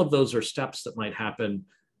time. All of those are steps that might happen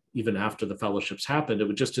even after the fellowships happened. It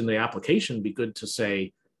would just in the application be good to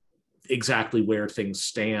say exactly where things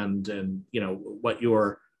stand and, you know, what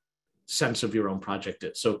your sense of your own project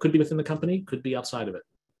is. So it could be within the company, could be outside of it.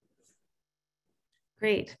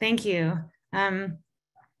 Great, thank you.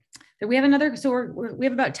 We have another, so we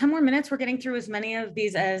have about 10 more minutes. We're getting through as many of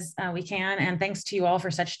these as we can. And thanks to you all for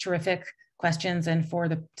such terrific questions and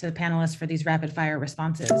to the panelists for these rapid fire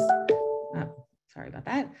responses. Sorry about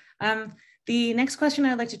that. The next question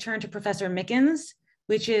I'd like to turn to Professor Mickens,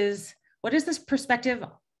 which is, what is this perspective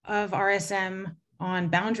of RSM on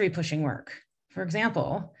boundary pushing work? For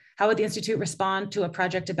example, how would the Institute respond to a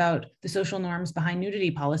project about the social norms behind nudity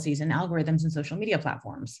policies and algorithms in social media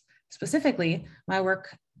platforms? Specifically, my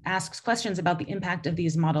work asks questions about the impact of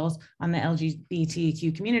these models on the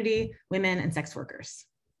LGBTQ community, women, and sex workers.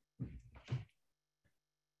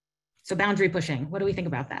 So boundary pushing, what do we think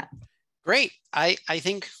about that? Great. I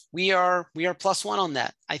think we are +1 on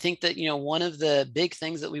that. I think that, you know, one of the big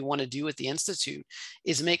things that we want to do at the Institute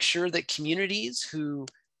is make sure that communities who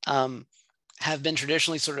have been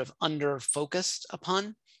traditionally sort of under focused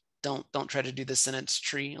upon, don't try to do the sentence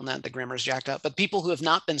tree on that, the grammar is jacked up, but people who have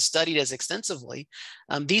not been studied as extensively,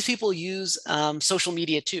 these people use social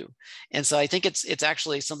media too. And so I think it's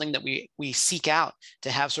actually something that we seek out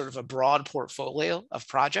to have sort of a broad portfolio of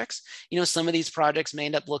projects. You know, some of these projects may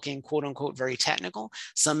end up looking quote unquote very technical.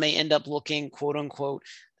 Some may end up looking quote unquote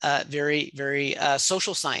very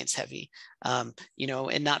social science heavy, you know,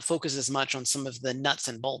 and not focus as much on some of the nuts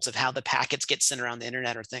and bolts of how the packets get sent around the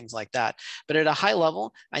internet or things like that. But at a high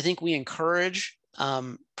level, I think we encourage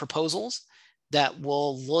proposals that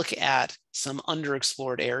will look at some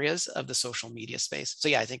underexplored areas of the social media space. So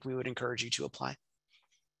yeah, I think we would encourage you to apply.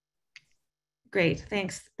 Great,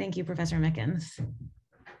 thanks. Thank you, Professor Mickens.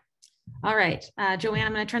 All right, Joanne,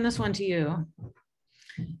 I'm going to turn this one to you.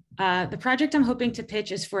 The project I'm hoping to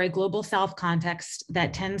pitch is for a global South context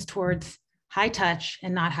that tends towards high touch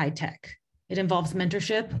and not high tech. It involves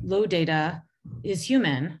mentorship, low data, is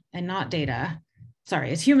human and not data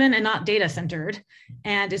centered,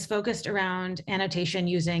 and is focused around annotation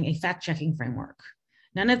using a fact-checking framework.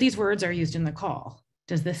 None of these words are used in the call.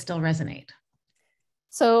 Does this still resonate?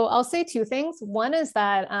 So I'll say two things. One is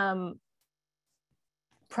that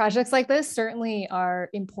projects like this certainly are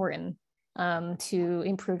important to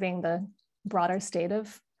improving the broader state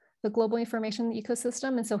of the global information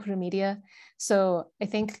ecosystem and social media. So I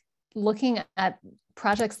think looking at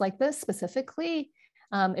projects like this specifically,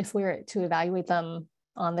 if we were to evaluate them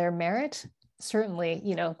on their merit, certainly,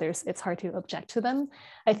 it's hard to object to them.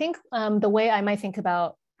 I think the way I might think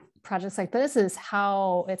about projects like this is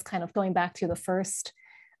how it's kind of going back to the first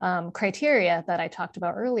criteria that I talked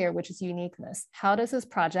about earlier, which is uniqueness. How does this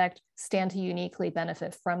project stand to uniquely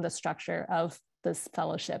benefit from the structure of this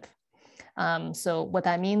fellowship? So what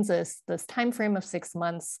that means is this time frame of 6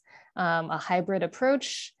 months, a hybrid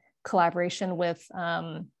approach, collaboration with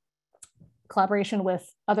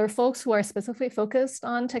other folks who are specifically focused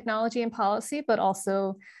on technology and policy, but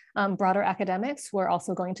also broader academics who are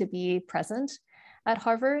also going to be present at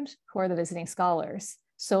Harvard, who are the visiting scholars.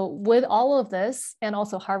 So with all of this, and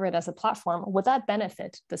also Harvard as a platform, would that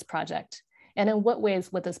benefit this project? And in what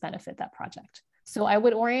ways would this benefit that project? So I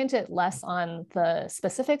would orient it less on the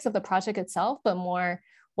specifics of the project itself, but more,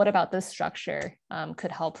 what about this structure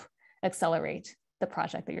could help accelerate the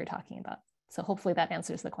project that you're talking about? So hopefully that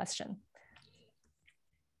answers the question.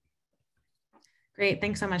 Great,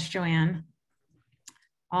 thanks so much, Joanne.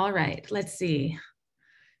 All right, let's see.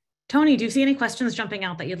 Tony, do you see any questions jumping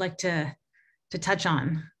out that you'd like to touch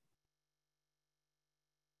on?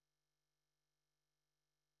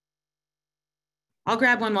 I'll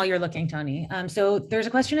grab one while you're looking, Tony. So there's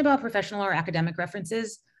a question about professional or academic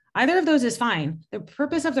references. Either of those is fine. The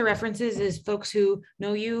purpose of the references is folks who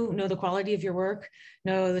know you, know the quality of your work,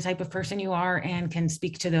 know the type of person you are, and can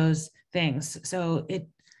speak to those things. So it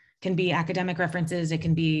can be academic references, it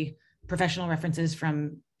can be professional references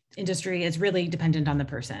from industry. It's really dependent on the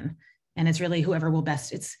person. And it's really whoever will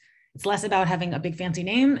best, it's less about having a big fancy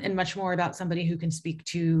name and much more about somebody who can speak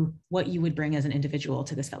to what you would bring as an individual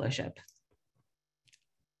to this fellowship.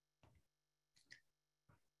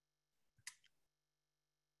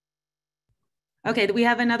 Okay, we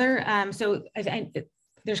have another,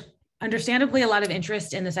 there's understandably a lot of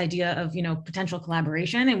interest in this idea of, potential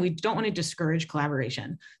collaboration, and we don't want to discourage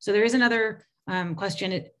collaboration. So there is another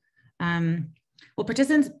question. Will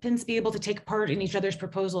participants be able to take part in each other's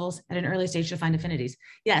proposals at an early stage to find affinities?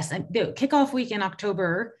 Yes, the kickoff week in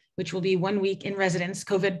October, which will be 1 week in residence,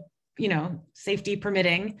 COVID, safety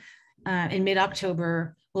permitting, in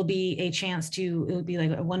mid-October, will be a chance to, it will be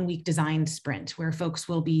like a 1 week design sprint where folks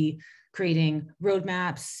will be creating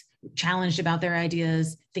roadmaps, challenged about their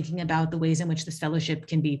ideas, thinking about the ways in which this fellowship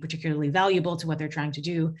can be particularly valuable to what they're trying to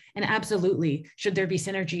do. And absolutely, should there be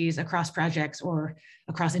synergies across projects or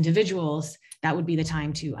across individuals, that would be the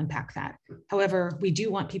time to unpack that. However, we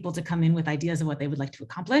do want people to come in with ideas of what they would like to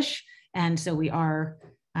accomplish. And so we are,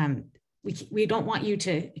 we don't want you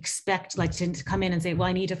to expect to come in and say, well,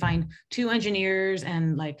 I need to find 2 engineers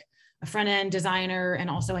and a front-end designer, and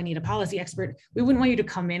also I need a policy expert. We wouldn't want you to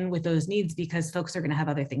come in with those needs because folks are going to have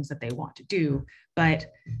other things that they want to do. But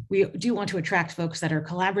we do want to attract folks that are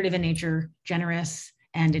collaborative in nature, generous,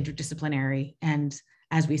 and interdisciplinary. And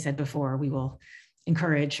as we said before, we will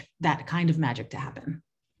encourage that kind of magic to happen.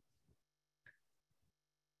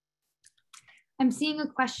 I'm seeing a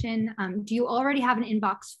question. Do you already have an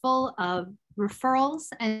inbox full of referrals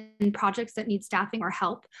and projects that need staffing or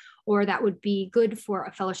help, or that would be good for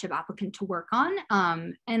a fellowship applicant to work on?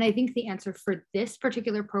 And I think the answer for this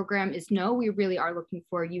particular program is no. We really are looking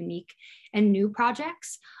for unique and new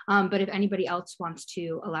projects. But if anybody else wants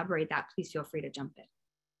to elaborate that, please feel free to jump in.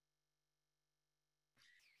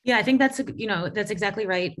 Yeah, I think that's exactly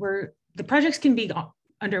right. The projects can be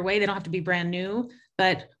underway. They don't have to be brand new,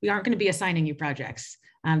 but we aren't going to be assigning you projects.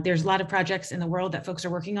 There's a lot of projects in the world that folks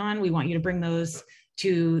are working on. We want you to bring those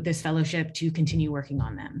to this fellowship to continue working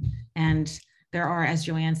on them. And there are, as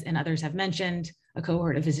Joanne and others have mentioned, a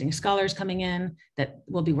cohort of visiting scholars coming in that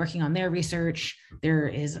will be working on their research. There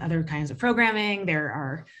is other kinds of programming. There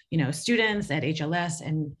are, students at HLS,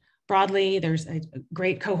 and broadly, there's a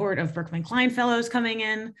great cohort of Berkman Klein fellows coming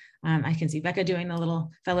in. I can see Becca doing the little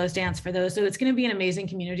fellows dance for those. So it's going to be an amazing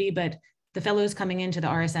community, but the fellows coming into the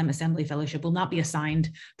RSM Assembly Fellowship will not be assigned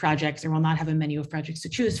projects or will not have a menu of projects to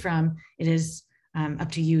choose from. It is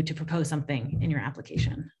up to you to propose something in your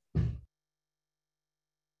application.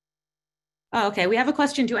 Oh, okay, we have a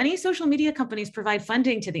question. Do any social media companies provide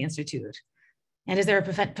funding to the Institute? And is there a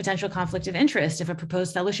potential conflict of interest if a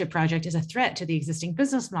proposed fellowship project is a threat to the existing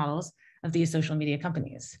business models of these social media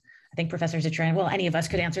companies? I think Professor Zitrin, well, any of us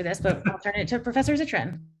could answer this, but I'll turn it to Professor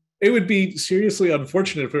Zitrin. It would be seriously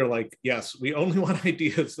unfortunate if we were like, yes, we only want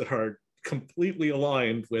ideas that are completely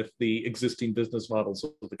aligned with the existing business models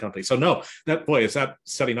of the company. So no, is that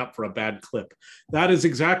setting up for a bad clip? That is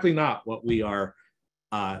exactly not what we are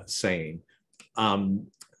saying.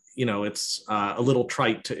 It's a little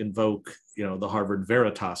trite to invoke, the Harvard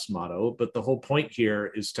Veritas motto, but the whole point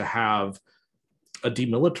here is to have a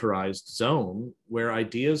demilitarized zone where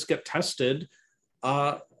ideas get tested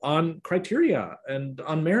on criteria and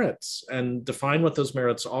on merits and define what those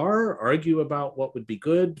merits are, argue about what would be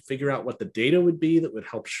good, figure out what the data would be that would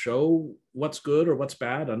help show what's good or what's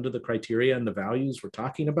bad under the criteria and the values we're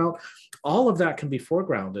talking about. All of that can be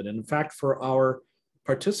foregrounded. And in fact, for our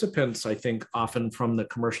participants, I think often from the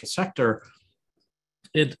commercial sector,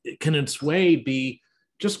 it can in its way be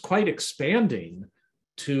just quite expanding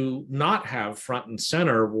to not have front and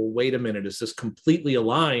center, well, wait a minute, is this completely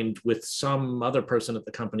aligned with some other person at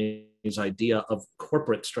the company's idea of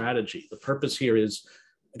corporate strategy? The purpose here is,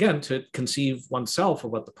 again, to conceive oneself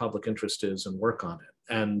of what the public interest is and work on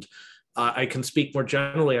it. And I can speak more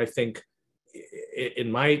generally, I think,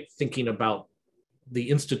 in my thinking about the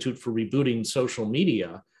Institute for Rebooting Social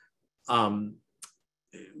Media,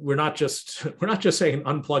 we're not just saying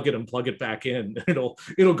unplug it and plug it back in.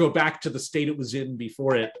 It'll go back to the state it was in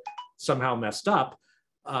before it somehow messed up,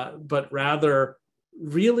 but rather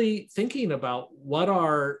really thinking about what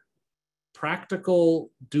are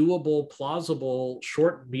practical, doable, plausible,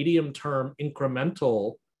 short, medium-term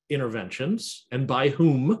incremental interventions and by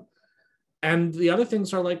whom. And the other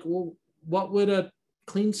things are like, well, what would a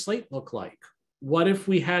clean slate look like? What if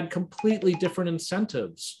we had completely different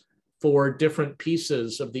incentives for different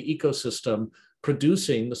pieces of the ecosystem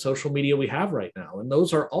producing the social media we have right now? And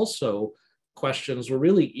those are also questions we're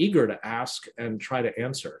really eager to ask and try to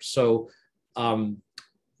answer. So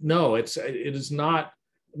no, it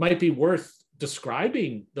might be worth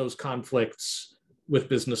describing those conflicts with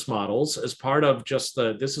business models as part of just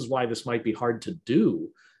this is why this might be hard to do,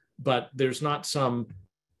 but there's not some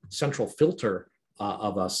central filter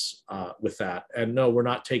of us with that. And no, we're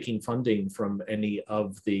not taking funding from any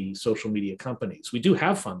of the social media companies. We do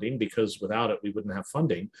have funding because without it, we wouldn't have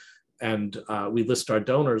funding. And we list our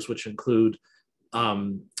donors, which include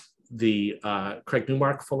the Craig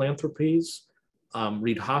Newmark Philanthropies,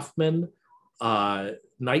 Reid Hoffman,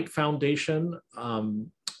 Knight Foundation,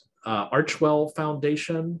 Archwell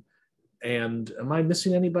Foundation. And am I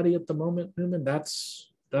missing anybody at the moment, Newman?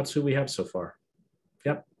 That's who we have so far.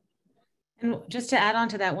 Yep. And just to add on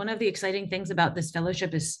to that, one of the exciting things about this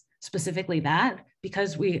fellowship is specifically that,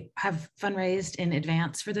 because we have fundraised in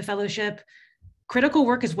advance for the fellowship, critical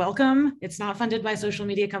work is welcome. It's not funded by social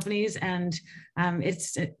media companies, and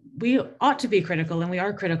we ought to be critical, and we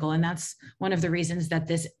are critical. And that's one of the reasons that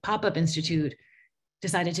this pop-up institute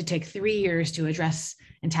decided to take 3 years to address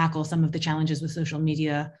and tackle some of the challenges with social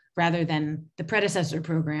media, rather than the predecessor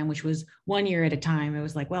program, which was 1 year at a time. It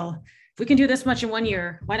was like, well, if we can do this much in 1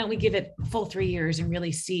 year, why don't we give it a full 3 years and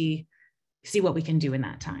really see what we can do in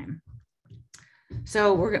that time?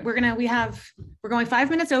 So we're going 5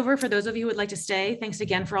 minutes over for those of you who would like to stay. Thanks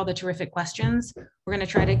again for all the terrific questions. We're going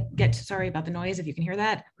to try to get to, sorry about the noise if you can hear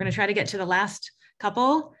that. We're going to try to get to the last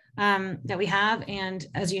couple that we have. And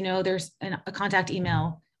as you know, there's a contact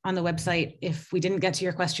email on the website if we didn't get to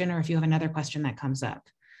your question or if you have another question that comes up.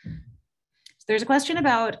 So there's a question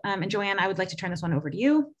about, and Joanne, I would like to turn this one over to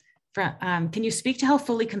you. Can you speak to how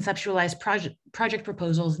fully conceptualized project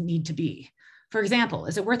proposals need to be? For example,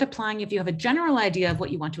 is it worth applying if you have a general idea of what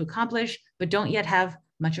you want to accomplish, but don't yet have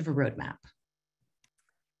much of a roadmap?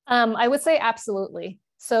 I would say absolutely.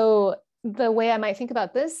 So the way I might think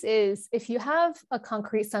about this is if you have a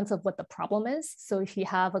concrete sense of what the problem is, so if you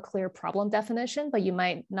have a clear problem definition, but you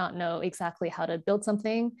might not know exactly how to build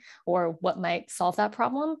something or what might solve that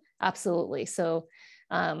problem, absolutely. So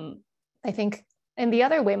I think, and the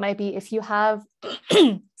other way might be if you have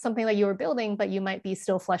something that you were building, but you might be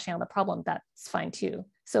still fleshing out the problem, that's fine too.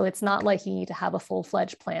 So it's not like you need to have a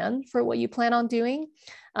full-fledged plan for what you plan on doing,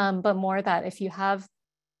 but more that if you have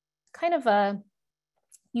kind of a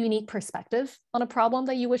unique perspective on a problem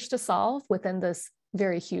that you wish to solve within this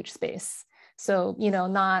very huge space. So,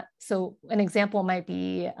 so an example might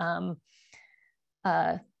be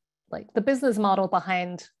like the business model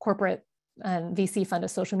behind corporate and VC funded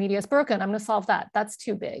social media is broken. I'm going to solve that. That's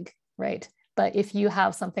too big, right? But if you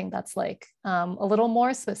have something that's like a little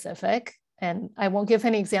more specific, and I won't give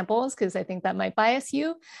any examples because I think that might bias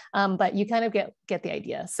you, but you kind of get the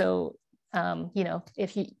idea. So,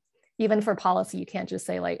 if you, even for policy, you can't just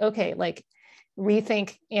say like, okay, like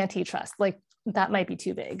rethink antitrust, like that might be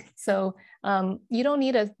too big. So you don't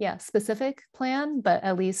need a specific plan, but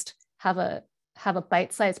at least have a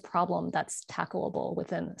bite-sized problem that's tackleable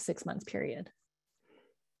within a 6 months period.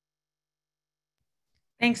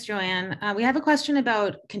 Thanks, Joanne. We have a question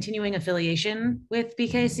about continuing affiliation with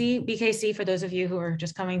BKC. BKC, for those of you who are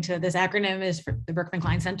just coming to this acronym, is for the Berkman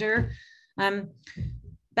Klein Center.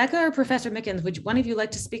 Becca or Professor Mickens, would one of you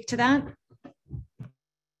like to speak to that?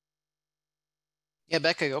 Yeah,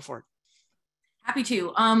 Becca, go for it. Happy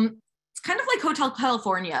to. It's kind of like Hotel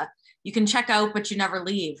California. you can check out, but you never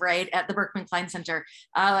leave, right? At the Berkman Klein Center.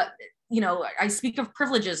 You know, I speak of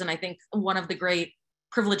privileges, and I think one of the great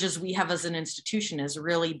privileges we have as an institution is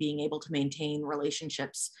really being able to maintain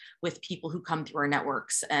relationships with people who come through our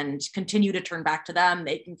networks and continue to turn back to them.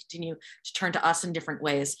 They can continue to turn to us in different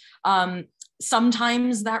ways.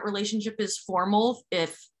 Sometimes that relationship is formal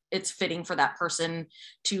if it's fitting for that person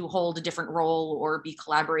to hold a different role or be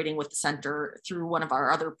collaborating with the center through one of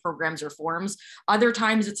our other programs or forums. Other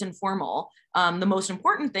times it's informal. The most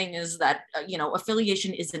important thing is that, you know,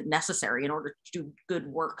 affiliation isn't necessary in order to do good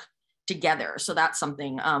work together. So that's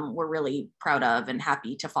something we're really proud of and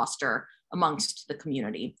happy to foster amongst the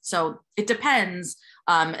community. So it depends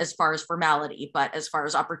as far as formality, but as far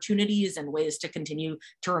as opportunities and ways to continue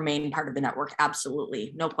to remain part of the network,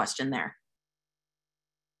 absolutely, no question there.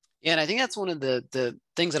 Yeah, and I think that's one of the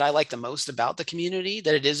things that I like the most about the community,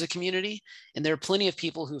 that it is a community. And there are plenty of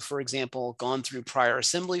people who, for example, gone through prior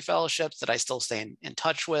assembly fellowships that I still stay in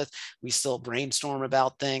touch with. We still brainstorm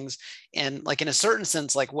about things. And like in a certain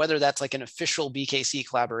sense, like whether that's like an official BKC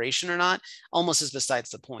collaboration or not, almost is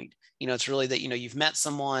besides the point. You know, it's really that, you know, you've met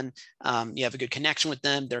someone, you have a good connection with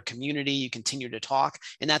them, their community, you continue to talk.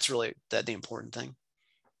 And that's really the important thing.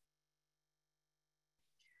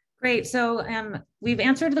 Great. So we've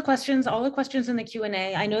answered the questions, all the questions in the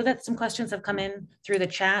Q&A. I know that some questions have come in through the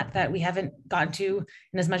chat that we haven't gotten to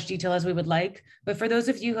in as much detail as we would like. But for those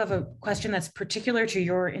of you who have a question that's particular to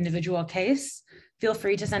your individual case, feel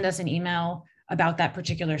free to send us an email about that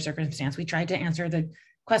particular circumstance. We tried to answer the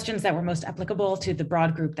questions that were most applicable to the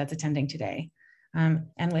broad group that's attending today.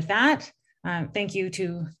 And with that, thank you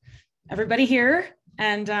to everybody here.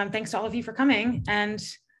 And thanks to all of you for coming. And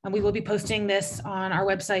we will be posting this on our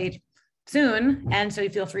website soon. And so you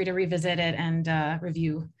feel free to revisit it and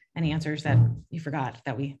review any answers that you forgot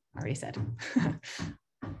that we already said.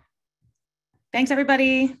 Thanks,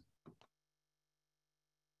 everybody.